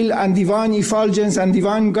divine will and divine effulgence and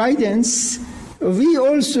divine guidance, we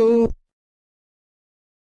also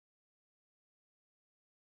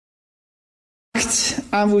act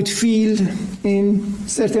and would feel in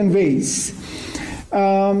certain ways.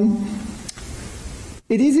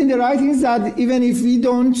 It is in the writings that even if we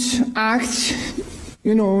don't act,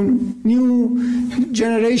 new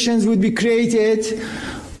generations would be created,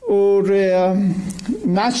 or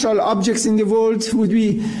natural objects in the world would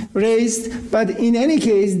be raised, but in any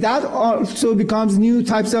case, that also becomes new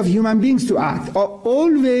types of human beings to act.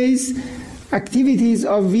 Always, activities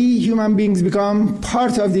of we human beings become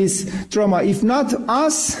part of this drama. If not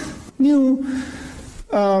us, new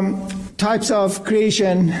types of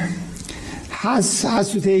creation has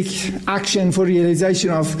to take action for realization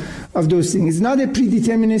of those things. It's not a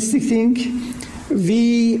predeterministic thing.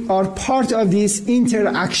 We are part of this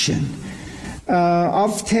interaction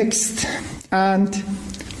of text and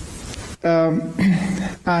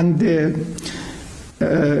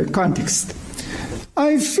context.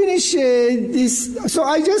 I finish this. So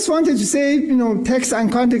I just wanted to say, text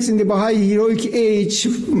and context in the Baha'i heroic age,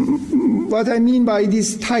 what I mean by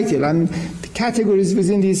this title and the categories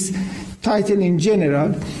within this title in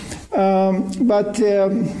general.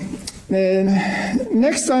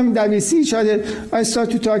 Next time that we see each other, I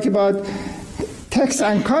start to talk about text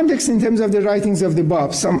and context in terms of the writings of the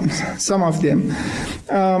Bab, some of them.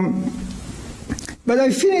 But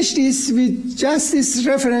I finished this with just this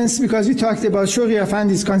reference because we talked about Shawqi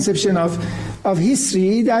Afendi's conception of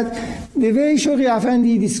history, that the way Shawqi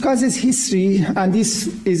Afendi discusses history, and this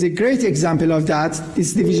is a great example of that,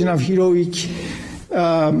 this division of heroic,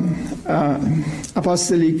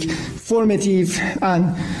 apostolic, formative,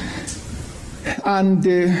 and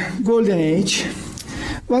the Golden Age.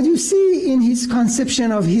 What you see in his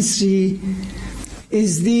conception of history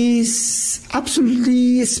is this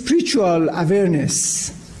absolutely spiritual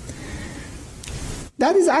awareness.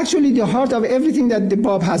 That is actually the heart of everything that the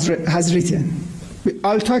Bab has written.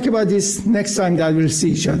 I'll talk about this next time that we'll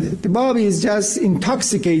see each other. The Bab is just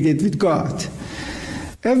intoxicated with God.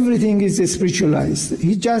 Everything is spiritualized.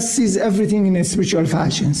 He just sees everything in a spiritual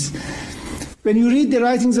fashions. When you read the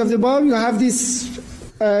writings of the Bab, you have this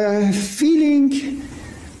feeling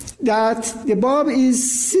that the Bab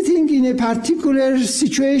is sitting in a particular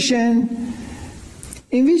situation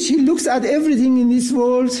in which he looks at everything in this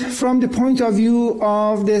world from the point of view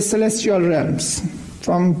of the celestial realms,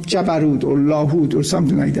 from Jabarut or Lahut or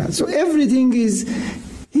something like that. So everything is,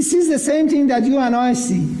 he sees the same thing that you and I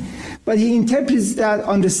see, but he interprets that,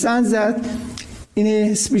 understands that in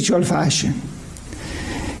a spiritual fashion.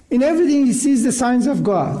 In everything he sees the signs of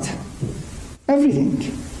God.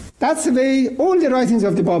 Everything. That's the way all the writings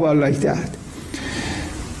of the Bab are like that.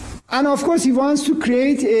 And of course, he wants to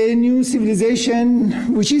create a new civilization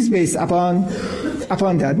which is based upon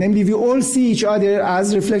that. Namely, we all see each other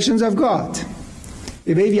as reflections of God.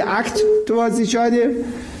 The way we act towards each other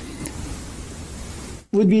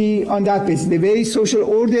would be on that basis. The way social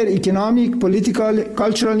order, economic, political,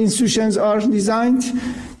 cultural institutions are designed,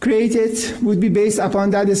 created, would be based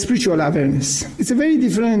upon that spiritual awareness. It's a very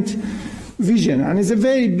different vision, and it's a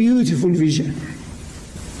very beautiful vision.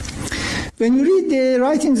 When you read the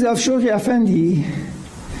writings of Shawki Effendi,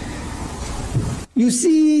 you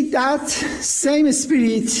see that same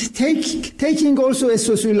spirit taking also a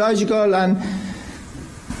sociological and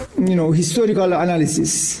historical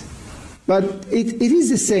analysis. But it is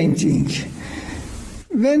the same thing.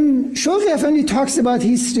 When Shawki Effendi talks about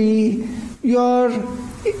history, you're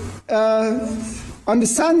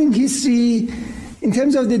understanding history in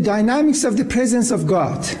terms of the dynamics of the presence of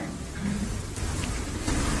God.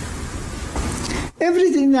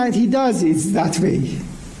 Everything that he does is that way.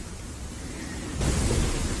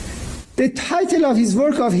 The title of his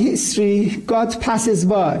work of history, God Passes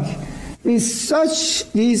By, is such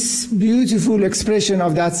this beautiful expression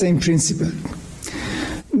of that same principle.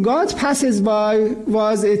 God Passes By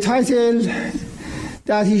was a title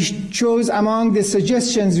that he chose among the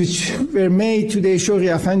suggestions which were made to the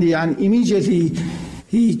Shawki Effendi, and immediately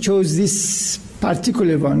he chose this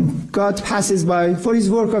particular one, God Passes By, for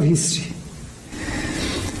his work of history.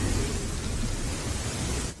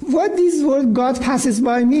 What this word God passes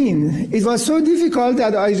by mean? It was so difficult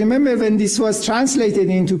that I remember when this was translated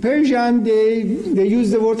into Persian, they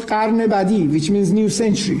used the word Qarn Badi, which means new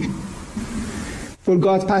century, for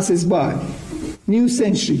God passes by, new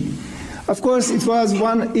century. Of course, it was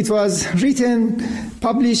written,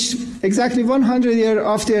 published exactly 100 years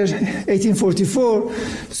after 1844.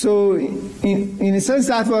 So in a sense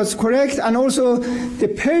that was correct. And also the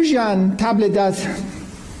Persian tablet that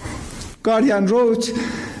Guardian wrote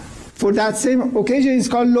for that same occasion is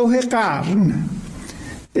called Lohe Qarn,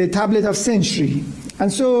 the tablet of century.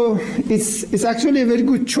 And so it's actually a very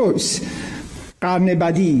good choice, Qarn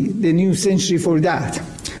Badi, the new century for that.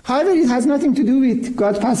 However, it has nothing to do with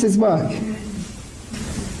God passes by.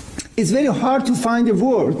 It's very hard to find a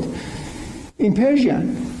word in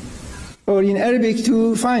Persian or in Arabic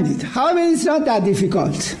to find it. However, it's not that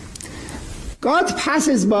difficult. God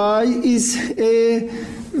passes by is a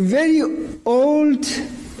very old,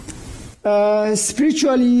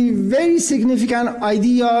 spiritually very significant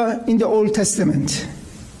idea in the Old Testament.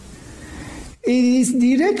 It is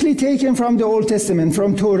directly taken from the Old Testament,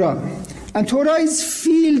 from Torah. And Torah is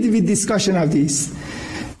filled with discussion of this.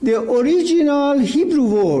 The original Hebrew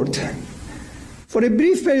word, for a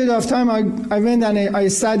brief period of time, I went and I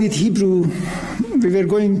studied Hebrew. We were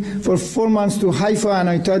going for 4 months to Haifa, and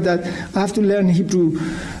I thought that I have to learn Hebrew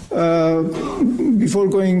before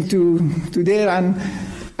going to there. And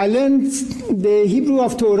I learned the Hebrew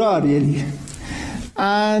of Torah, really.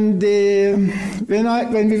 And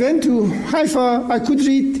when we went to Haifa, I could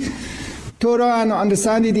read Torah and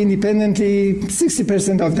understand it independently,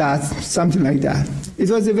 60% of that, something like that. It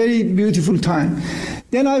was a very beautiful time.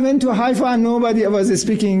 Then I went to Haifa and nobody was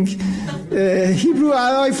speaking Hebrew.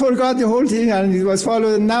 I forgot the whole thing and it was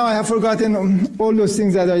followed. Now I have forgotten all those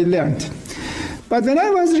things that I learned. But when I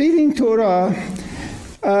was reading Torah,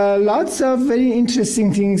 lots of very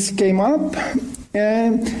interesting things came up,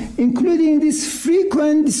 including this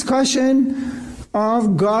frequent discussion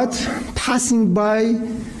of God passing by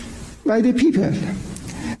the people.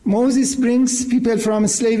 Moses brings people from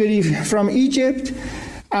slavery from Egypt,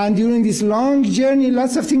 and during this long journey,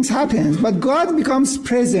 lots of things happen. But God becomes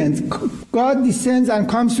present. God descends and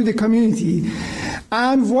comes to the community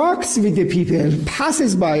and walks with the people,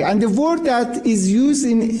 passes by. And the word that is used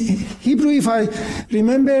in Hebrew, if I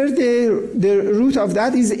remember, the root of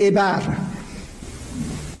that is ebar,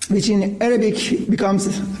 which in Arabic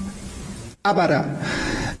becomes abara.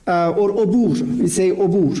 Or obur, we say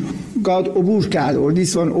obur. God obur kad, or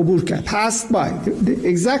this one obur kad, passed by. The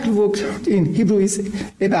exact word in Hebrew is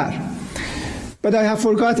ebar. But I have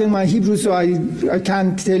forgotten my Hebrew, so I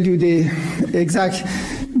can't tell you the exact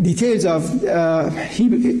details of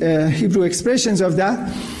Hebrew expressions of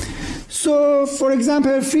that. So, for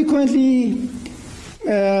example, frequently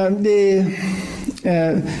the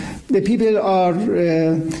people are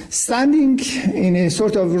standing in a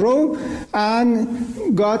sort of row,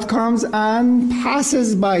 and God comes and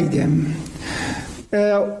passes by them.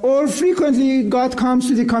 Or frequently God comes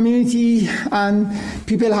to the community and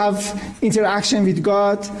people have interaction with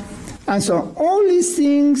God. And so all these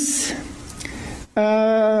things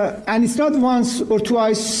and it's not once or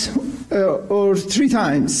twice or three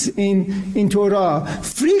times in Torah.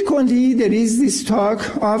 Frequently there is this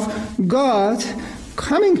talk of God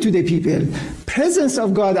coming to the people, presence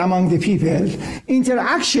of God among the people,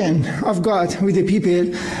 interaction of God with the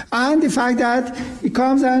people, and the fact that He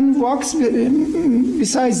comes and walks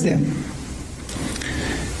beside them.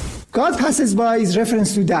 God passes by is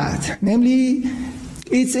reference to that. Namely,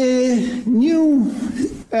 it's a new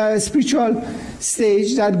spiritual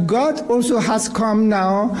stage that God also has come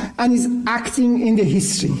now and is acting in the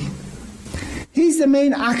history. He's the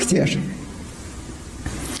main actor.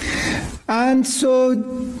 And so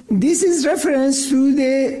this is reference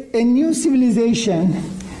to a new civilization,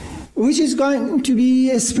 which is going to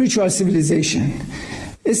be a spiritual civilization.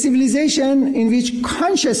 A civilization in which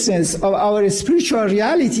consciousness of our spiritual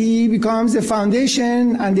reality becomes the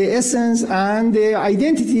foundation and the essence and the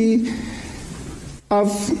identity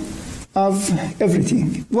of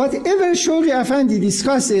everything. Whatever Shoghi Effendi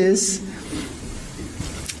discusses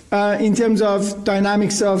in terms of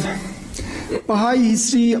dynamics of Baha'i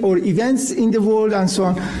history or events in the world and so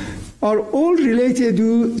on, are all related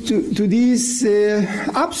to this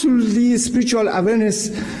absolutely spiritual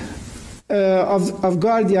awareness of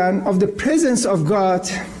guardian, of the presence of God,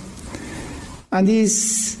 and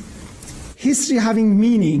this history having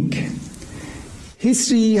meaning,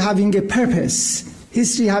 history having a purpose,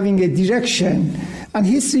 history having a direction, and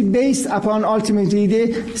history based upon ultimately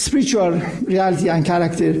the spiritual reality and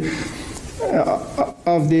character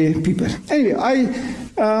of the people. Anyway,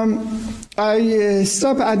 I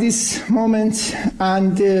stop at this moment,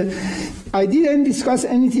 and I didn't discuss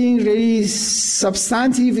anything really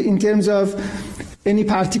substantive in terms of any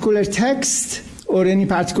particular text or any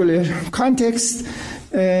particular context.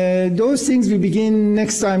 Those things will begin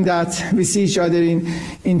next time that we see each other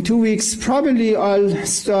in 2 weeks. Probably I'll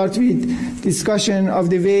start with discussion of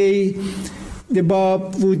the way the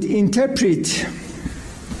Bab would interpret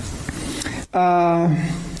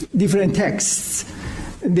different texts.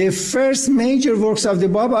 The first major works of the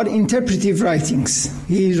Bab are interpretive writings.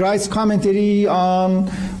 He writes commentary on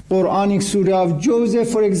Quranic Surah of Joseph,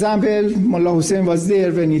 for example. Mullah Hussein was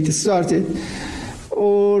there when it started.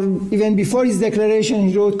 Or even before his declaration,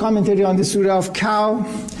 he wrote commentary on the Surah of Cow.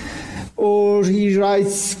 Or he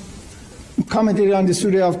writes commentary on the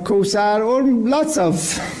Surah of Kawthar, or lots of.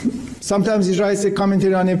 Sometimes he writes a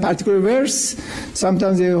commentary on a particular verse,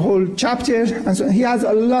 sometimes a whole chapter, and so on. He has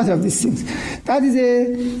a lot of these things. That is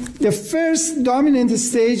the first dominant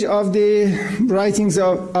stage of the writings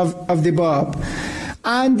of the Bab.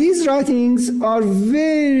 And these writings are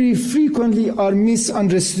very frequently are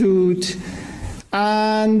misunderstood,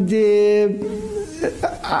 and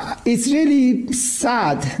it's really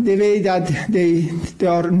sad the way that they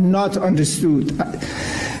are not understood.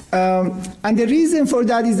 And the reason for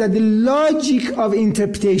that is that the logic of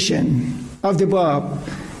interpretation of the Bab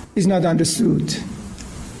is not understood.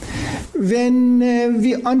 When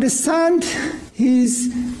we understand his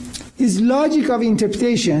logic of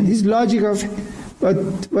interpretation, his logic of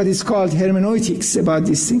what is called hermeneutics about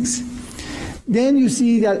these things, then you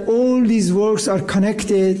see that all these works are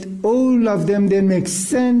connected, all of them then make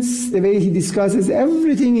sense. The way he discusses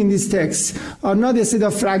everything in this text are not a set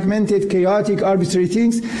of fragmented, chaotic, arbitrary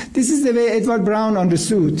things. This is the way Edward Brown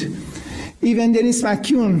understood. Even Dennis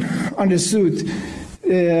McCune understood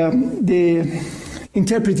the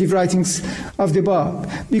interpretive writings of the Bab,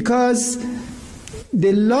 because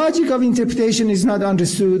the logic of interpretation is not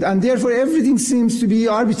understood, and therefore everything seems to be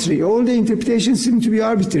arbitrary. All the interpretations seem to be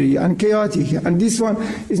arbitrary and chaotic, and this one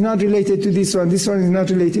is not related to this one is not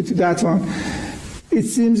related to that one. It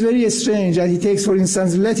seems very strange that he takes, for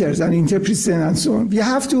instance, letters and interprets them and so on. We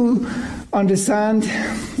have to understand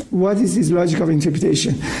what is his logic of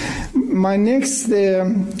interpretation. My next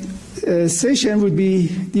session would be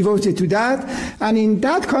devoted to that, and in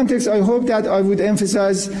that context I hope that I would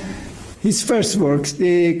emphasize his first works,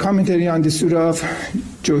 the commentary on the Surah of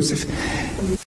Joseph.